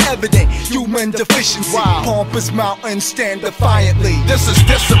 observing the evident human deficiency. Pompous mountains stand defiantly. This is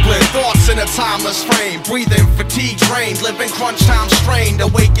discipline, thoughts in a timeless frame. Breathing, fatigue drained, living crunch time strained.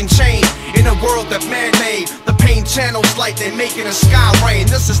 Awaken chained in a world that man made. The pain channels like they're making a sky rain.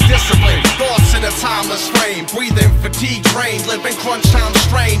 This is discipline, thoughts in a timeless frame. Breathing, fatigue drained, living crunch time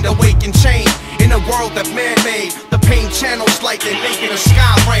strained. Awaken chained in a world that man made. The pain channels like they're making a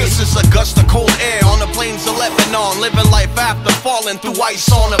sky rain. This is a gust of cold air on the plains of Lebanon. Living life after falling through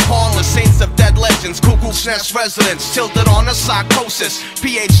ice on upon the saints of dead legends. Cuckoo's Nest residents tilted on a psychosis.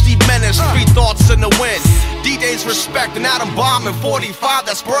 PhD menace, free thoughts in the wind. D-Day's respect, an atom bomb in 45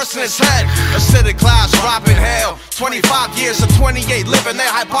 that's bursting his head. Acidic clouds dropping hell. 25 years of 28 living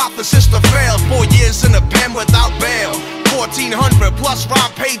their hypothesis to fail. 4 years in a pen without bail. 1400 plus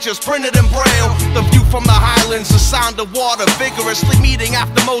rhyme pages printed in braille. The view from the highlands, the sound of water vigorously meeting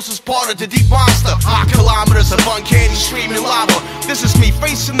after Moses parted the deep monster. High kilometers of uncanny streaming lava. This is me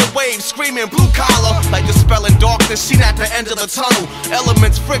facing the waves, screaming blue collar, like dispelling darkness seen at the end of the tunnel.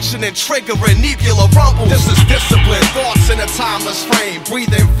 Elements friction and triggering nebula rumble. This is discipline, thoughts in a timeless frame.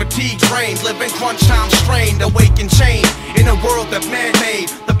 Breathing, fatigue drained, living crunch time strained. Awaken chained in a world that man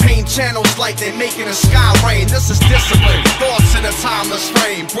made. The pain channels like they're making a sky rain. This is discipline, thoughts in a timeless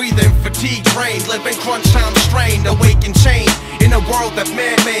frame. Breathing, fatigue drained, living crunch time strained. Awaken chained in a world that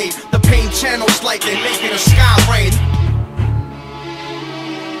man made. The pain channels like they're making a sky rain.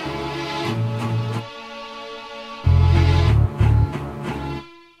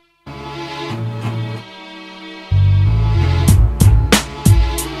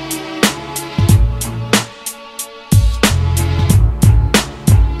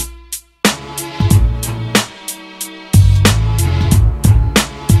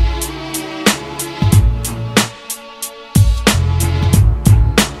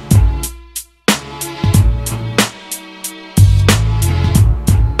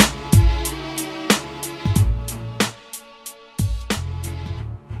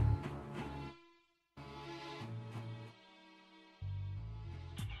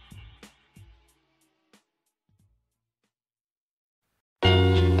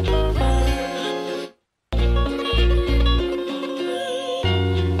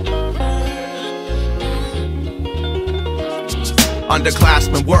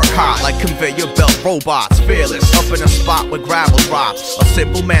 Underclassmen work hard like conveyor belt robots, fearless, up in a spot where gravel drops. A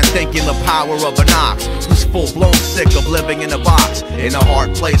simple man thinking the power of an ox, who's full-blown sick of living in a box, in a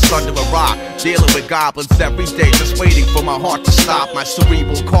hard place under a rock, dealing with goblins every day, just waiting for my heart to stop, my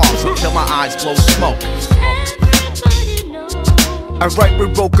cerebral coughs until my eyes blow smoke. I write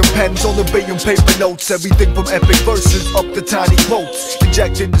with broken pens on a billion paper notes, everything from epic verses up to tiny quotes,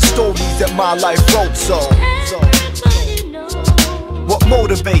 injecting the stories that my life wrote. So what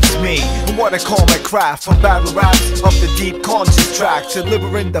motivates me and what I call my craft, from battle raps up the deep conscious tracks,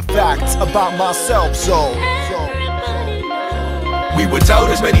 delivering the facts about myself. So we were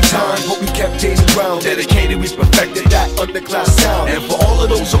doubted many times, but we kept gaining ground. Dedicated, we perfected that underclass sound. And for all of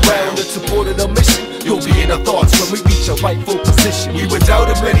those around that supported our mission, you'll be in our thoughts when we reach a rightful position. We were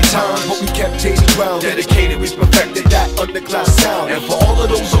doubted many times, but we kept gaining ground. Dedicated, we perfected that underclass sound. And for all of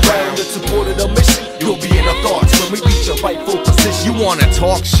those around that supported our mission, you'll be in our thoughts when we reach a rightful position. You wanna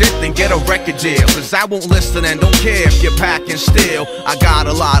talk shit, then get a record deal, cause I won't listen and don't care if you're packing steel. I got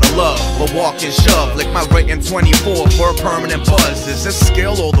a lot of love, but walk and shove, like my rating 24 for a permanent buzz. Is this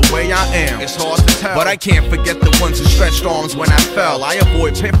skill or the way I am? It's hard to tell, but I can't forget the ones who stretched arms when I fell. I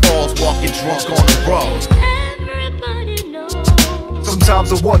avoid pitfalls, walking drunk on the road.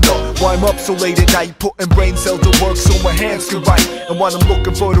 Sometimes I wonder why I'm up so late at night, putting brain cells to work so my hands can write. And when I'm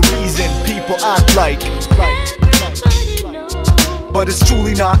looking for the reason people act like. But it's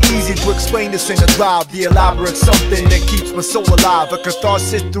truly not easy to explain this in a drive. The elaborate something that keeps my soul alive, a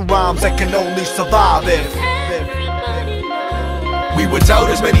catharsis through rhymes that can only survive if we were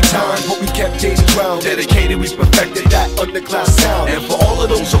doubted many times, but we kept gaining ground. Dedicated, we perfected that underclass sound. And for all of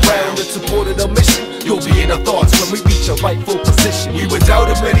those around that supported our mission, you'll be in our thoughts when we reach a rightful position. We were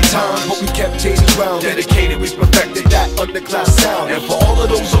doubted many times, but we kept gaining ground. Dedicated, we perfected that underclass sound. And for all of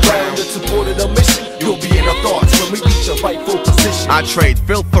those around that supported our mission, you'll be in our thoughts when we reach a rightful position. I trade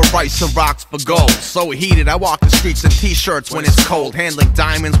filth for rice and rocks for gold. So heated, I walk the streets in t-shirts when it's cold, handling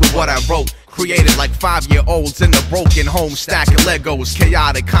diamonds with what I wrote. Created like 5-year-olds in the broken home, stacking Legos,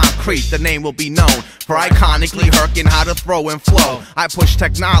 chaotic concrete. The name will be known for iconically herking how to throw and flow. I push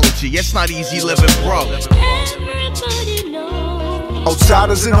technology, it's not easy living broke.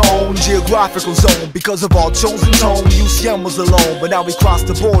 Outsiders in our own geographical zone, because of our chosen tone, UCM was alone. But now we cross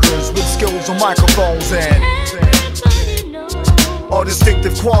the borders with skills on microphones, and our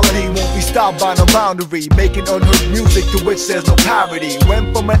distinctive quality won't be stopped by no boundary, making unheard music to which there's no parody.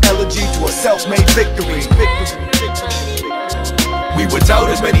 Went from an elegy to a self-made victory. We were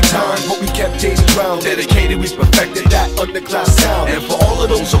doubted many times, but we kept gaining ground. Dedicated, we perfected that underclass sound. And for all of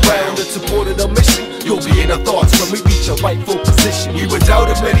those around that supported our mission, you'll be in our thoughts when we reach a rightful position. We were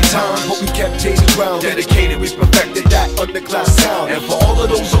doubted many times, but we kept gaining ground. Dedicated, we perfected that underclass sound. And for all of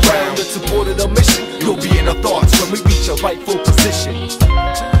those around that supported our mission, you'll be in our thoughts when we reach a rightful position.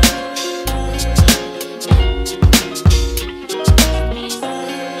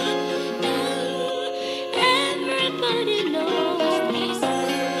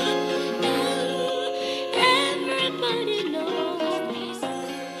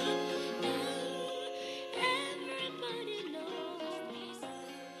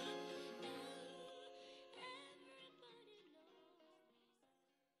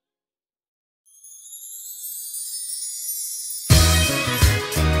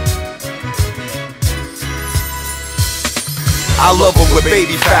 I love her with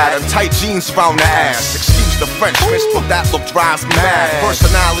baby fat and tight jeans around the ass. Excuse the French, miss, but that look drives me mad.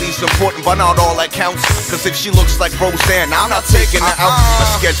 Personality's important, but not all that counts. Cause if she looks like Roseanne, I'm not taking her out. My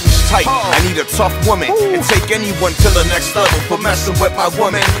schedule's tight, I need a tough woman, and take anyone to the next level for messing with my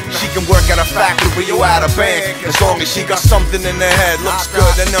woman. She can work at a factory or at a bank, as long as she got something in her head, looks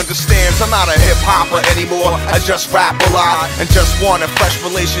good and understands. I'm not a hip-hopper anymore, I just rap a lot and just want a fresh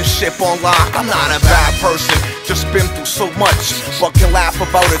relationship on lock. I'm not a bad person, just been through so much, but can laugh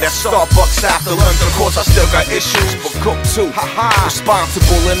about it at Starbucks after lunch. Of course I still got issues, but cook too.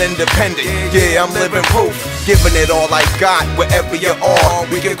 Responsible and independent, yeah, I'm living proof, giving it all I got wherever you are.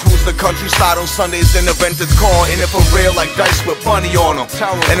 We can cruise the countryside on Sundays in a rented car, and if for real like dice with money on them.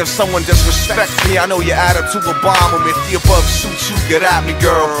 And if someone disrespects me, I know you add it to a bomb. And if the above suits you, get at me,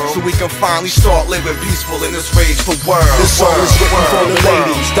 girl, so we can finally start living peaceful in this rageful world. This song is written for the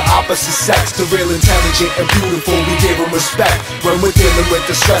ladies, the opposite sex, the real intelligent and beautiful. We give them respect when we're dealing with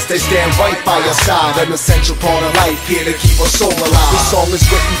distress. They stand right by your side, an essential part of life, here to keep our soul alive. This song is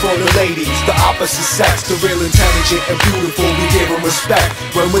written for the ladies, the opposite sex, the real real intelligent and beautiful, we give them respect.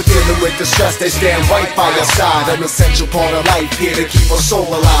 When we're dealing with distress, they stand right by our side. An essential part of life, here to keep our soul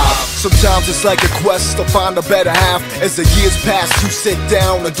alive. Sometimes it's like a quest to find a better half. As the years pass, you sit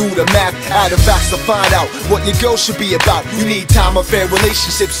down and do the math, add the facts to find out what your girl should be about. You need time and fair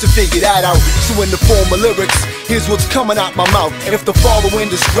relationships to figure that out. So in the form of lyrics, here's what's coming out my mouth. If the following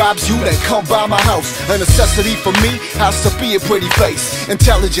describes you, then come by my house. A necessity for me has to be a pretty face.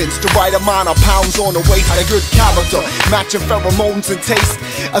 Intelligence, the right amount of pounds on the waist. A good character, matching pheromones and taste.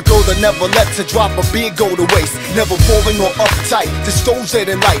 A girl that never lets a drop of beer go to waste. Never boring or uptight, just stoves it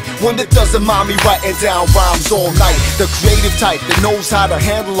in light. One that doesn't mind me writing down rhymes all night. The creative type that knows how to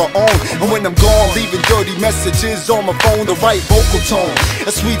handle her own. And when I'm gone, leaving dirty messages on my phone. The right vocal tone,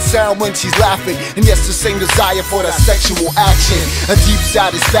 a sweet sound when she's laughing. And yes, the same desire for that sexual action. A deep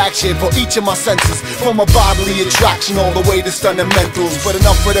satisfaction for each of my senses. From a bodily attraction all the way to stunning mentals. But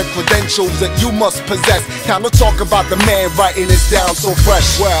enough for the credentials that you must possess. Time to talk about the man writing this down so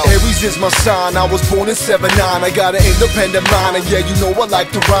fresh. Well, Aries is my sign, I was born in 7'9". I got an independent mind, and yeah, you know I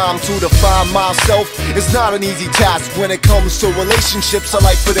like to rhyme. To define myself, it's not an easy task. When it comes to relationships, I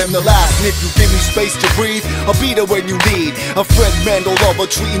like for them to last. And if you give me space to breathe, I'll be there when you need. A friend, man, or lover,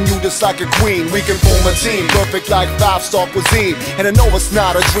 treating you just like a queen. We can form a team, perfect like 5-star cuisine. And I know it's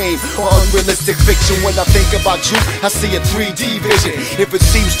not a dream or unrealistic fiction. When I think about you, I see a 3D vision. If it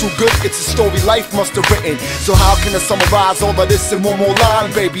seems too good, it's a story life must have written. So how can I summarize all of this in one more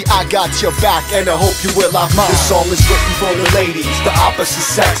line? Baby, I got your back, and I hope you will have mine. This song is written for the ladies, the opposite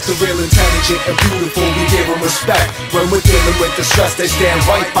sex, the real intelligent and beautiful, we give them respect. When we're dealing with distress, they stand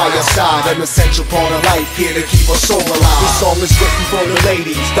right by your side. An essential part of life, here to keep our soul alive. This song is written for the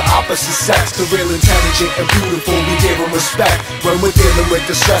ladies, the opposite sex, the real intelligent and beautiful, we give them respect. When we're dealing with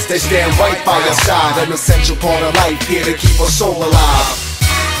distress, they stand right by your side. An essential part of life, here to keep our soul alive.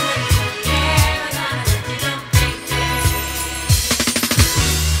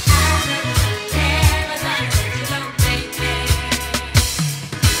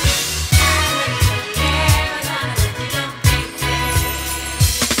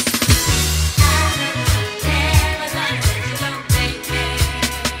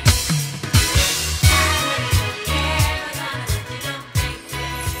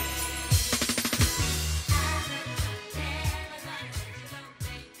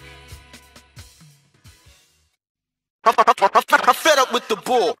 I'm fed up with the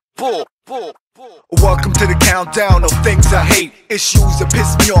bull. Welcome to the countdown of things I hate. Issues that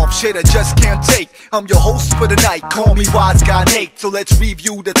piss me off, shit I just can't take. I'm your host for the night, call me Wise Guy Nate. So let's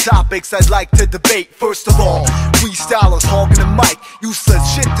review the topics I'd like to debate. First of all, freestylers hogging the mic. Useless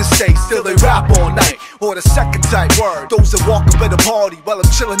shit to say, still they rap all night. Or the second type, word, those that walk up at a party while I'm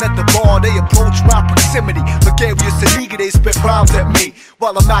chilling at the bar. They approach my proximity, gregarious and eager, they spit rhymes at me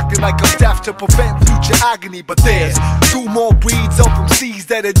while I'm acting like I'm deaf to prevent future agony. But there's two more breeds of MCs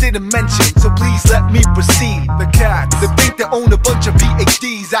that I didn't mention, so please let me proceed. The cats that think they own a bunch of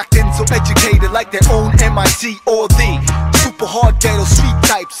PhDs, acting so educated like they own MIT or the super hard ghetto street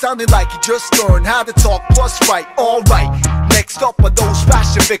type, sounding like you just learned how to talk plus write. Alright, next up are those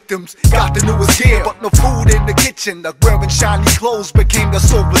fashion victims. Got the newest gear, but no food in the kitchen. Like wearing shiny clothes became their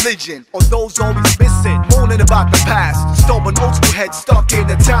sole religion. Or those always missing, moaning about the past. Stubborn old school heads stuck in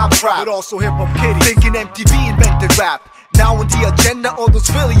the time trap, but also hip-hop kitties thinking MTV invented rap. Now on the agenda, all those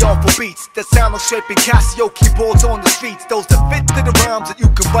really awful beats that sound like scraping Casio keyboards on the streets. Those that fit to the rhymes that you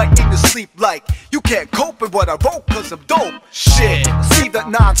can write in your sleep. Like, you can't cope with what I wrote cause I'm dope. Shit, see that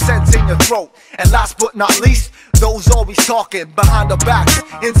nonsense in your throat. And last but not least, those always talking behind their backs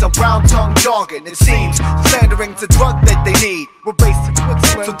in some brown tongue jargon. It seems slandering's a drug that they need. We're based in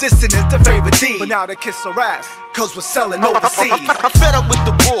Switzerland, so distant is their favorite deed. But now they kiss our ass, cause we're selling overseas. I'm fed up with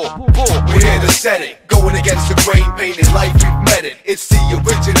the bull. We're here to set it, going against the grain, painted life we've met it. It's the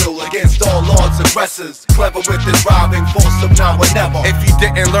original against all odds aggressors. Clever with this rhyming, force of now or never. If you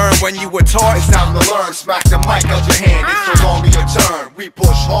didn't learn when you were taught, it's time to learn. Smack the mic out your hand, it's no longer your turn. We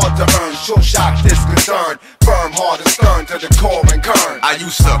push hard to earn, sure shot disconcern. Firm, hard and stern to the core and kern. I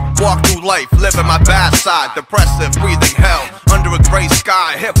used to walk through life, living my bad side, depressive, breathing hell. Under a gray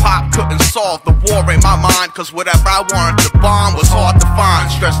sky, hip-hop couldn't solve the war in my mind, cause whatever I wanted to bomb was hard to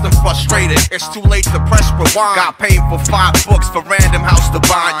find. Stressed and frustrated, it's too late to press rewind. Got paid for 5 books for random house to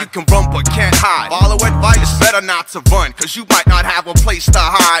bind. You can run but can't hide. Follow advice, better not to run, cause you might not have a place to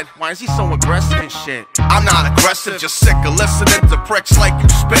hide. Why is he so aggressive and shit? I'm not aggressive, just sick of listening to pricks like you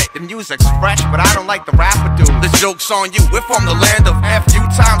spit. The music's fresh, but I don't like the rapper dude. The joke's on you, we're from the land of FU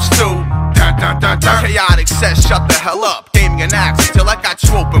times 2. Dun, dun, dun, dun. Chaotic says shut the hell up. Gave me an axe until I got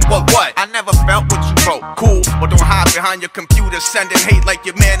you open. What? I never felt what you wrote. Cool, but don't hide side behind your computer, sending hate like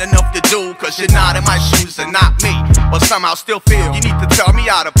you're man enough to do. Cause you're not in my shoes and not me, but somehow still feel you need to tell me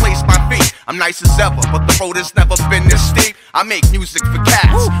how to place my feet. I'm nice as ever, but the road has never been this steep. I make music for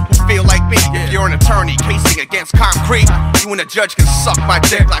cats who feel like me. If you're an attorney casing against concrete, you and a judge can suck my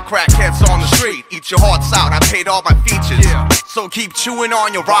dick like crackheads on the street. Eat your hearts out, I paid all my features. So keep chewing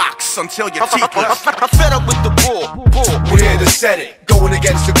on your rocks until your teeth I'm fed up with the bull. We're here to set it, going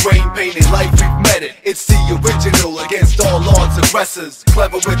against the grain, painted life, we've met it. It's the original against all odds aggressors.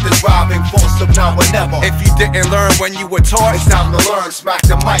 Clever with this rhyming, force of now or never. If you didn't learn when you were taught, it's time to learn. Smack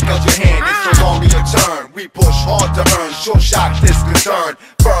the mic out your hand, it's no longer your turn. We push hard to earn, short shot disconcern.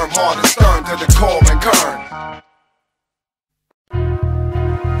 Firm, hard and stern to the core and kern.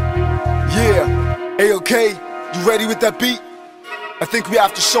 Yeah, A-OK, you ready with that beat? I think we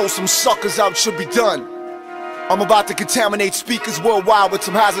have to show some suckers how it should be done. I'm about to contaminate speakers worldwide with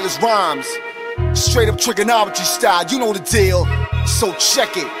some hazardous rhymes. Straight up trigonometry style, you know the deal. So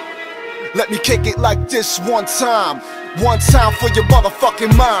check it. Let me kick it like this one time. One time for your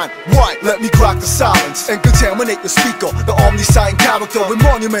motherfucking mind. What? Let me crack the silence and contaminate the speaker. The omniscient character with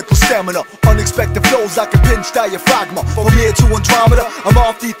monumental stamina. Unexpected flows like a pinched diaphragma. From here to Andromeda, I'm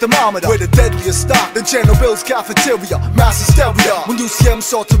off the thermometer. With a deadlier stock than Chernobyl's cafeteria. Mass hysteria. When UCM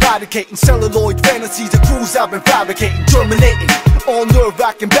sought eradicating celluloid fantasies, the crews I've been fabricating, terminating. All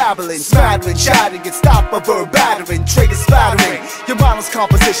nerve-wracking babbling, smattering, chatting, get stopped by verb battering, trigger spattering. Your mindless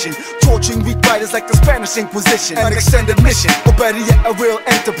composition, torturing weak writers like the Spanish Inquisition. An extended mission, or better yet, a real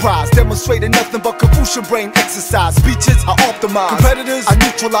enterprise. Demonstrating nothing but Confucian brain exercise. Speeches are optimized, competitors I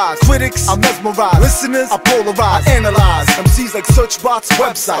neutralize, critics I mesmerize, listeners I polarize, I analyze. MCs like search bots,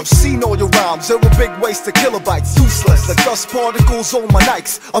 websites. I've seen all your rhymes, zero big waste of kilobytes. Useless like dust particles on my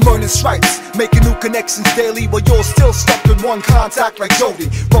Nikes. I'm earning stripes, making new connections daily, while you're still stuck in one contact like Jody.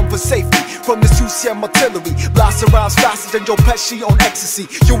 Run for safety from this UCM artillery. Blast around faster than Joe Pesci on ecstasy.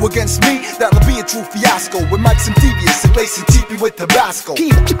 You against me, that'll be a true fiasco. With mics and devious and lacing TP with Tabasco.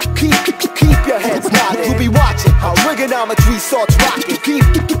 Keep your heads nodded. You'll be watching how trigonometry starts rocking. Keep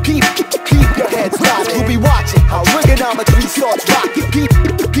your heads nodded. You'll be watching how trigonometry starts rocking. Keep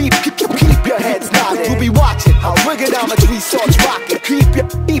your heads nodded. You'll be watching how trigonometry starts rocking. Keep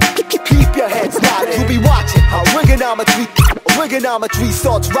your heads nodded. You'll be watching how trigonometry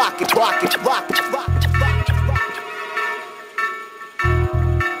starts rocking.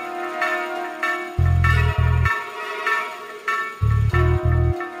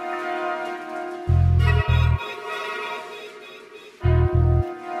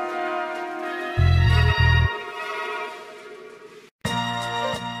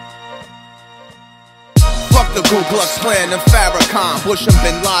 The Ku Klux Klan and Farrakhan, Bush and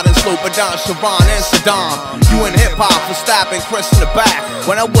Bin Laden, Slobodan, Sharon and Saddam. You in hip-hop for stabbing Chris in the back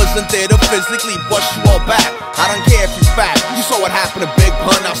when I wasn't there to physically bust you all back. I don't care if you fat, you saw what happened to Big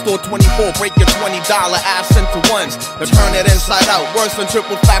Pun. I store 24, break your $20 ass into ones, then turn it inside out, worse than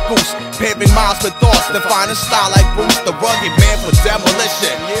triple fat goose. Paving miles with thoughts, defining style like Bruce, the rugged man for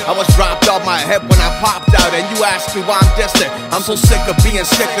demolition. I was dropped off my head when I popped out, and you asked me why I'm distant. I'm so sick of being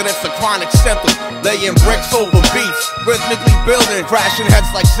sick that it's a chronic symptom. Laying bricks over beats, rhythmically building, crashing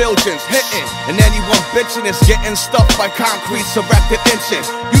heads like zildjians, hitting, and anyone bitching is getting stuffed by concrete erected inches.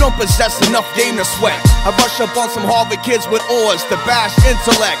 You don't possess enough game to sweat. I rush up on some Harvard kids with oars to bash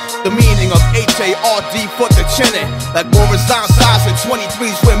intellect. The meaning of H-A-R-D for the chinning, like Morazan size and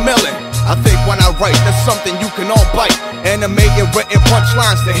 23's with milling. I think when I write, there's something you can all bite. Animating written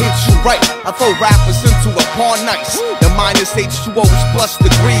punchlines to hit you right. I throw rappers into a pawn nice. The minus H2O's plus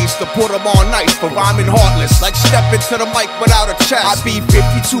degrees to put them on nice for rhyming heartless. Like step into the mic without a chest. I be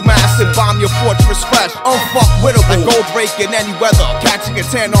 52 massive, bomb your fortress crash. Unfuckwittable, like gold breaking any weather. Catching a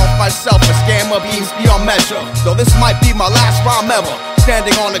tan off myself, a scammer beams beyond measure. So this might be my last rhyme ever.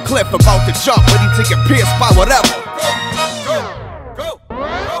 Standing on a cliff about to jump, ready to get pierced by whatever.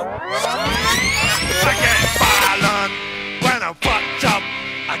 I get violent when I'm fucked up.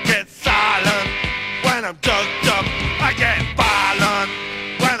 I get silent when I'm drugged up. I get violent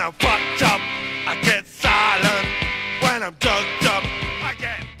when I'm fucked up. I get silent when I'm drugged up. I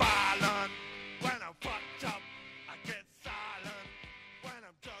get violent when I'm fucked up. I get silent when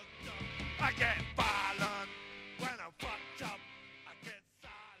I'm drugged up. I get violent when I'm fucked up. I get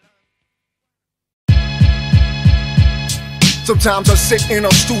silent. Sometimes I sit in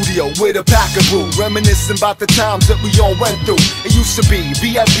our studio with a pack of brew, reminiscing about the times that we all went through. It used to be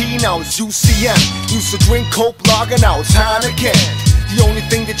VIP, now it's UCM. Used to drink Coke, Lager, now it's Heineken. The only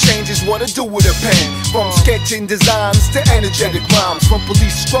thing that changes what I do with a pen. From sketching designs to energetic rhymes, from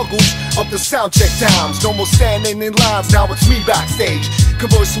police struggles up to sound check times. No more standing in lines, now it's me backstage,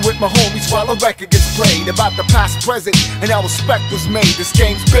 conversing with my homies while a record gets played. About the past, present, and how respect was made. This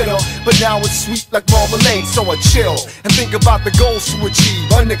game's bitter, but now it's sweet like marmalade. So I chill and think about the goals to achieve.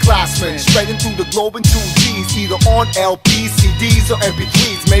 Underclassmen spreading through the globe in 2 G's, either on LPs, CDs, or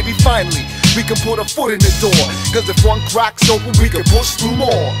MP3s. Maybe finally we can put a foot in the door, cause if one crack's open, we can push through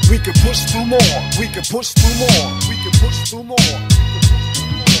more. We can push through more. We can push through more. We can push through more.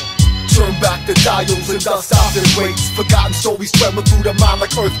 Turn back the dials and dust out the brakes. Forgotten stories tremble through the mind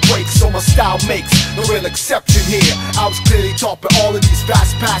like earthquakes. So my style makes no real exception here. I was clearly taught by all of these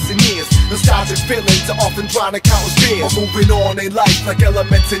fast passing years. Nostalgic feelings are often trying to count as fears. I'm moving on in life like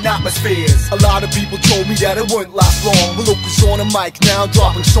elements and atmospheres. A lot of people told me that it wouldn't last long, but look who's on the mic now,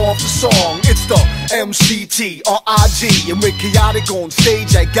 dropping song for song. It's the MCT, RIG, and with Chaotic on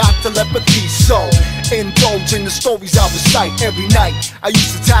stage, I got telepathy. So indulge in the stories I recite every night. I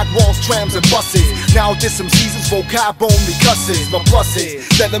used to tag walls, trams, and buses. Now this some seasons, vocab only cusses. My pluses,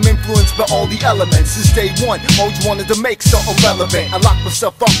 that I'm influenced by all the elements. Since day one, always wanted to make something relevant. I locked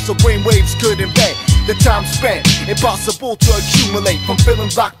myself up so brainwaves could invent. The time spent, impossible to accumulate. From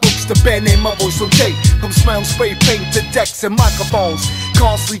filling black books to penning my voice on tape. From smelling spray paint to decks and microphones.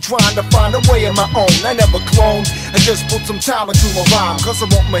 Constantly trying to find a way of my own. I never cloned, I just put some time into my rhyme. Cause I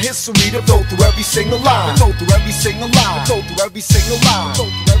want my history to flow through every single line. Flow through every single line. Flow through every single line. Flow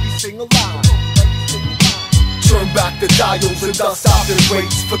through every single line. Turn back the dials and dust out the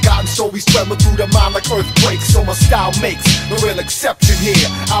brakes. Forgotten stories tremble through the mind like earthquakes. So my style makes no real exception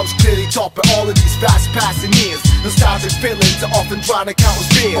here. I was clearly taught by all of these fast passing years. Nostalgic feelings are often trying to count as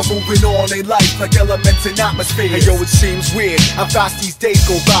fears. I'm moving on in life like elements and atmospheres. Hey yo, it seems weird how fast these days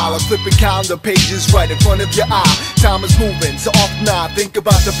go by. Like flipping calendar pages right in front of your eye. Time is moving, so often I think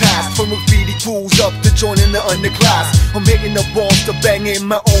about the past. From graffiti crews up to joining the underclass. I'm hitting the balls to banging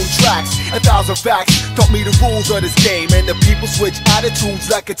my own tracks. 1,000 facts taught me the rules of this game, and the people switch attitudes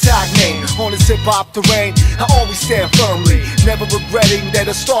like a tag name. On this hip-hop terrain, I always stand firmly, never regretting that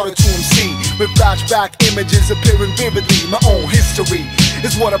I started to MC. With flashback images appearing vividly, my own history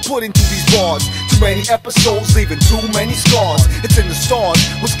is what I put into these bars. Too many episodes, leaving too many scars. It's in the stars,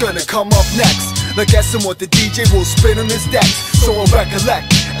 what's gonna come up next? Like guessing what the DJ will spin on his decks. So I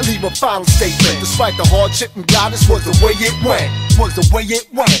recollect and leave a final statement. Despite the hardship and guidance, was the way it went. Was the way it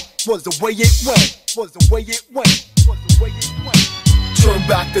went. Was the way it went. Was the way it went. Was the way it went. Turn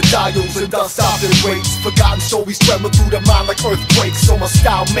back the dials and dust out the brakes. Forgotten stories tremble through the mind like earthquakes. So my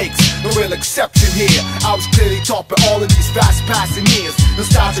style makes no real exception here. I was clearly taught by all of these fast passing years.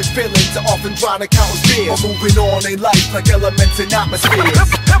 Nostalgic feelings are often trying to count as fears. I'm moving on in life like elements and atmospheres.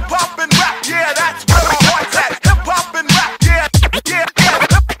 Hip hop and rap, yeah, that's where my heart's at. Hip hop and rap, yeah, yeah, yeah.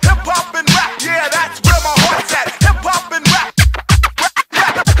 Hip hop and rap, yeah, that's where my heart's at. Hip hop and rap,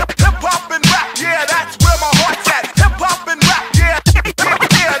 hip hop and rap, yeah, that's where my heart's at. Hip hop and rap, yeah,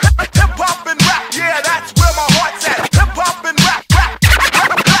 yeah. Hip hop and rap, yeah, that's where my heart's at. Hip hop and rap, rap,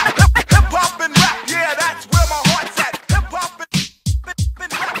 hip hop and rap, yeah, that's where my heart's at. Hip hop and rap,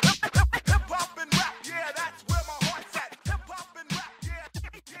 hip hop and rap, yeah, that's where my heart's at. Hip hop and rap, yeah,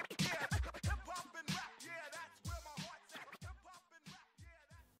 yeah, yeah. Hip hop and rap, yeah, that's where my heart's at. Hip hop and rap, yeah.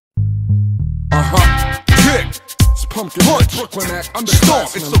 Kick. It's Pumpkinhead, Brooklyn at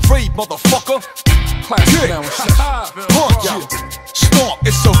Stomp. It's a raid, motherfucker. Kick. Punch. Stomp.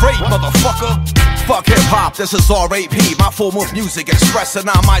 It's a raid, motherfucker. Fuck hip-hop, this is R.A.P. My form of music expressing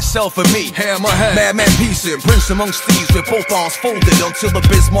on myself and me. Hammerhead. Madman piecing, prince amongst thieves with both arms folded until the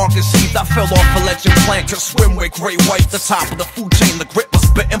Bismarck is seized. I fell off a legend plank to swim with Grey White. The top of the food chain, the grip was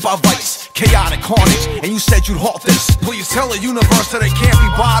bitten by vice. Chaotic carnage, and you said you'd halt this. Please tell the universe that it can't be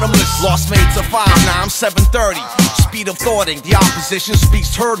bottomless. Lost mates of 5, now I'm 730. Speed of thoughting, the opposition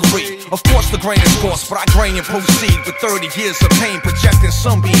speaks turdlery. Of course the grain is coarse, but I grain and proceed with 30 years of pain projecting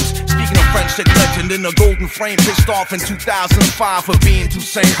sunbeams. Speaking of friendship legend in a golden frame, pissed off in 2005 for being too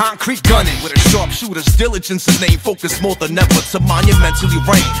sane. Concrete gunning with a sharpshooter's diligence and name, focused more than ever to monumentally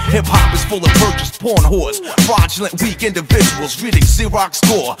reign. Hip-hop is full of purchased porn whores, fraudulent weak individuals reading Xerox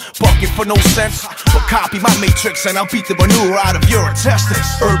score, bucket for no sense. But copy my matrix and I'll beat the manure out of your intestines.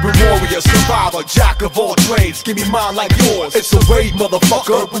 Urban warrior, survivor, jack of all trades. Give me mine like yours. It's a raid,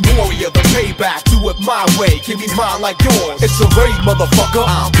 motherfucker. Urban warrior, the payback. Do it my way. Give me mine like yours. It's a raid, motherfucker.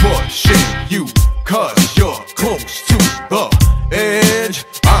 I'm pushing you, cause you're close to the edge.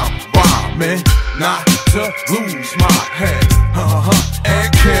 I'm rhyming, not to lose my head.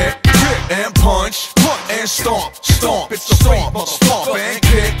 And kick, and punch, and stomp, stomp. It's a stomp, motherfucker. And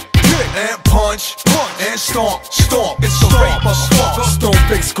kick, and punch, and stomp, stomp. It's a raid, motherfucker.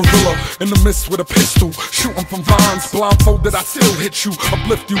 X gorilla in the mist with a pistol, shooting from vines, blindfolded I still hit you,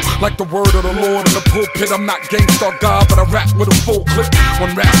 uplift you like the word of the Lord in the pulpit. I'm not gangsta God, but I rap with a full clip.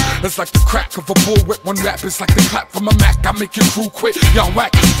 One rap is like the crack of a bullwhip, one rap is like the clap from a Mac. I make your crew quit, y'all whack.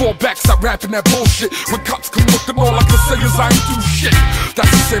 4 backs, I rapping that bullshit. When cops come looking, all I can say is I ain't do shit.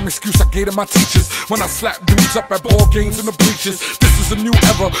 That's the same excuse I gave to my teachers when I slap dudes up at ball games in the bleachers. This is a new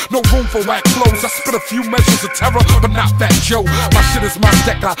era, no room for whack flows. I spit a few measures of terror, but not Fat Joe. My shit is my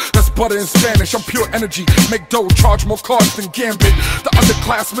deca, that's butter in Spanish. I'm pure energy, make dough, charge more cards than Gambit. The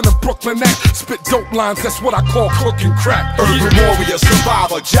underclassmen of Brooklyn act, spit dope lines, that's what I call cooking crack. Urban warrior,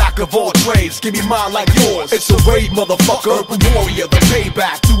 survivor, jack of all trades. Give me mine like yours. It's a raid, motherfucker. Urban warrior, the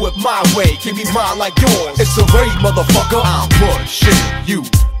payback. Do it my way. Give me mine like yours. It's a raid, motherfucker. I'm pushing you,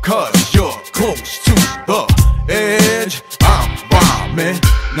 cause you're close to the edge. I'm bombing,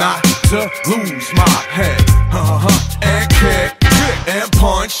 not to lose my head. And kick, and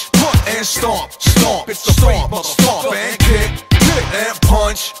punch, and stomp, stomp. It's a stomp, stomp, and kick, and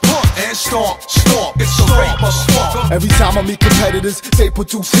punch, and stomp, stomp. It's a rape, motherfucker. Every time I meet competitors, they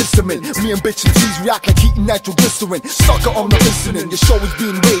produce histamine. Me and bitch MCs react like heating nitroglycerin. Sucker, I'm not listening, your show is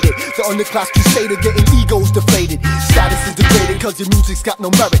being rated. The underclass crusader getting egos deflated. Status is degraded cause your music's got no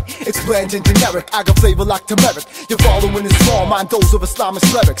merit. It's bland and generic, I got flavor like turmeric. Your following is small, mind those of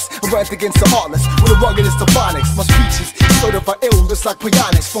Islamist lyrics. I rant against the heartless with a ruggedest of phonics. My speeches certified ill, just like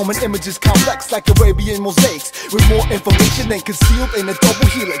pianists. Forming images complex like Arabian mosaics. With more information than concealed in a double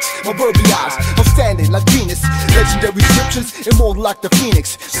helix. My verbiage, I'm standing like Venus. Legendary scriptures, immortal like the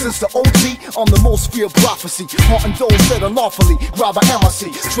phoenix. Since the OG, I'm the most feared prophecy. Haunting those that unlawfully rob a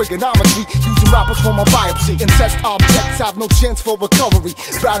MIC. Trigonometry, using rappers for my biopsy. And test objects have no chance for recovery.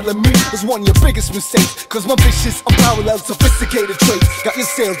 Battling me is one of your biggest mistakes. Cause my vicious, unparalleled, sophisticated traits got your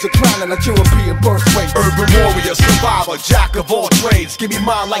sales declining like European birth rate. Urban warrior, survivor, jack of all trades. Give me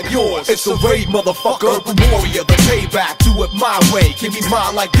mine like yours. It's a raid, motherfucker. Urban warrior, the payback. Do it my way. Give me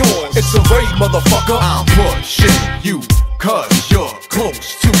mine like yours. It's a raid, motherfucker. I'm pushing you, cause you're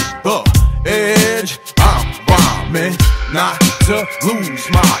close to the edge. I'm bombing, not to lose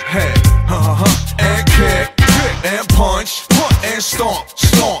my head. And kick, and punch, and stomp,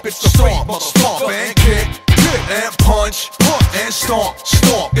 stomp. It's a stomp, stomp, and kick, and punch, and stomp,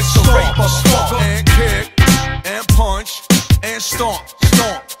 stomp. It's a rape, stomp, and kick, and punch, and stomp,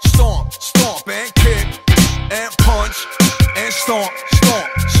 stomp, stomp, stomp, and kick, and punch, and stomp, stomp,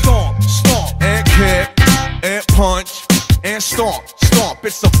 stomp, stomp, and kick, and punch, and stomp, stomp.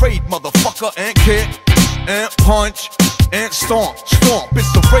 It's a raid, motherfucker, and kick, and punch, and stomp, stomp.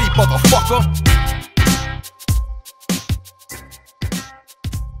 It's the raid, motherfucker.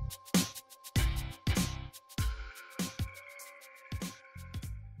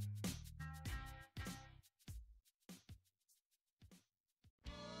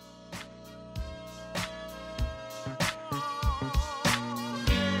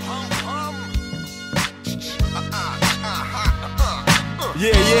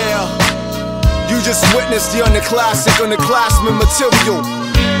 Yeah, yeah. You just witnessed the underclassmen material.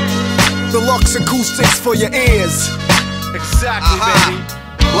 Deluxe acoustics for your ears. Exactly, baby.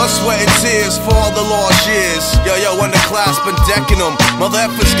 Blood, sweat, and tears for all the lost years. Yo, underclassmen decking them. Mother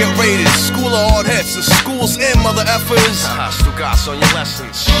effers get raided. School of hard hits. The school's in, mother effers. Still got on your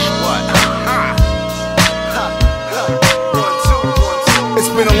lessons. What? It's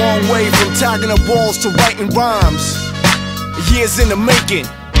been a long way from tagging up walls to writing rhymes. Years in the making.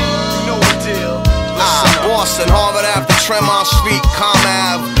 You know the deal. Boston, Harvard Ave, Tremont Street, Com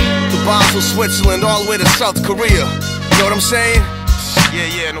Ave, to Basel, Switzerland, all the way to South Korea. You know what I'm saying?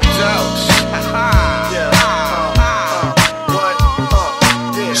 Yeah, no doubt.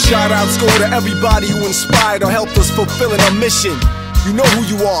 Shout outs go to everybody who inspired or helped us fulfilling our mission. You know who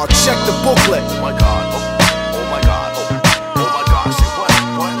you are, check the booklet. Oh my God, oh my God, oh my God, say what?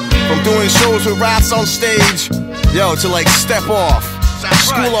 From doing shows with rats on stage, yo, to like Step Off,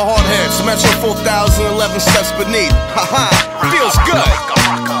 School of Hard Hits, Metro 4011 Steps Beneath. Feels good.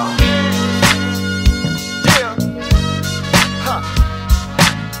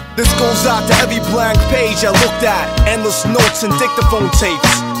 This goes out to every blank page I looked at. Endless notes and dictaphone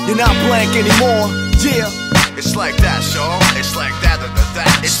tapes. You're not blank anymore, yeah. It's like that, y'all. It's like that.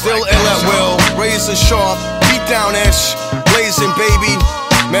 It's still like ill at will, razor sharp, beat down-ish, blazing, baby.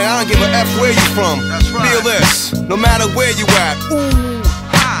 Man, I don't give a F where you from. That's right. Feel this, no matter where you at. Ooh,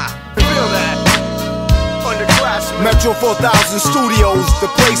 feel that. Underclassmen. Metro 4000 Studios, the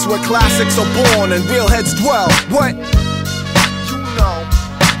place where classics are born and real heads dwell. What? You know.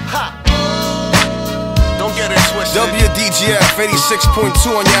 Don't get it twisted. WDGF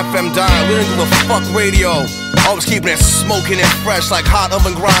 86.2 on your FM dial. We don't give a fuck radio. Always keeping it smoking and fresh like hot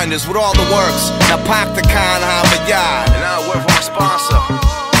oven grinders with all the works. Now pack the kind have a yard. And now a word from my sponsor.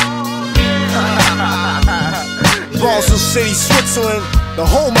 Basel City, Switzerland, the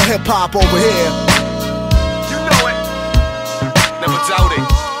home of hip hop over here. You know it. Never doubt it.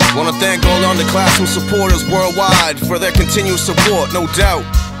 Wanna thank all underclassmen supporters worldwide for their continued support, no doubt.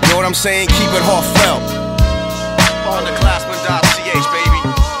 You know what I'm saying? Keep it heartfelt. Underclassmen.ch, baby.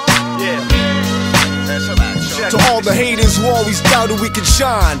 Yeah. That's a lot. To all the haters who always doubted we could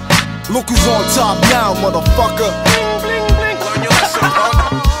shine, look who's on top now, motherfucker. Bling, bling, bling. Learn your lesson,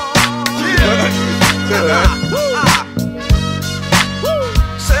 punk.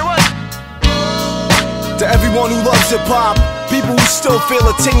 Say what? To everyone who loves hip hop, people who still feel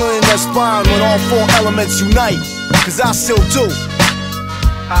a tingling in their spine when all four elements unite, cause I still do.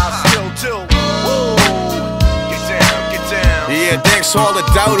 I still do. Get down, get down. Yeah, thanks to all the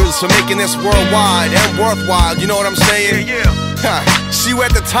doubters for making this worldwide and worthwhile, you know what I'm saying? Yeah, yeah. See you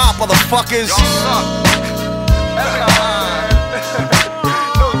at the top, motherfuckers. Y'all suck.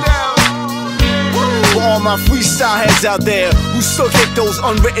 For all my freestyle heads out there who still kick those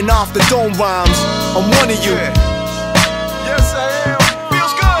unwritten off the dome rhymes, I'm one of you. Yes, I am.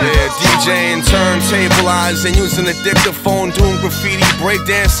 Feels good. Yeah, DJing, turntableizing, using the dictaphone, doing graffiti,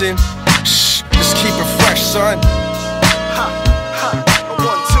 breakdancing. Shh, just keep it fresh, son.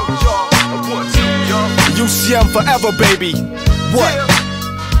 UCM forever, baby. What?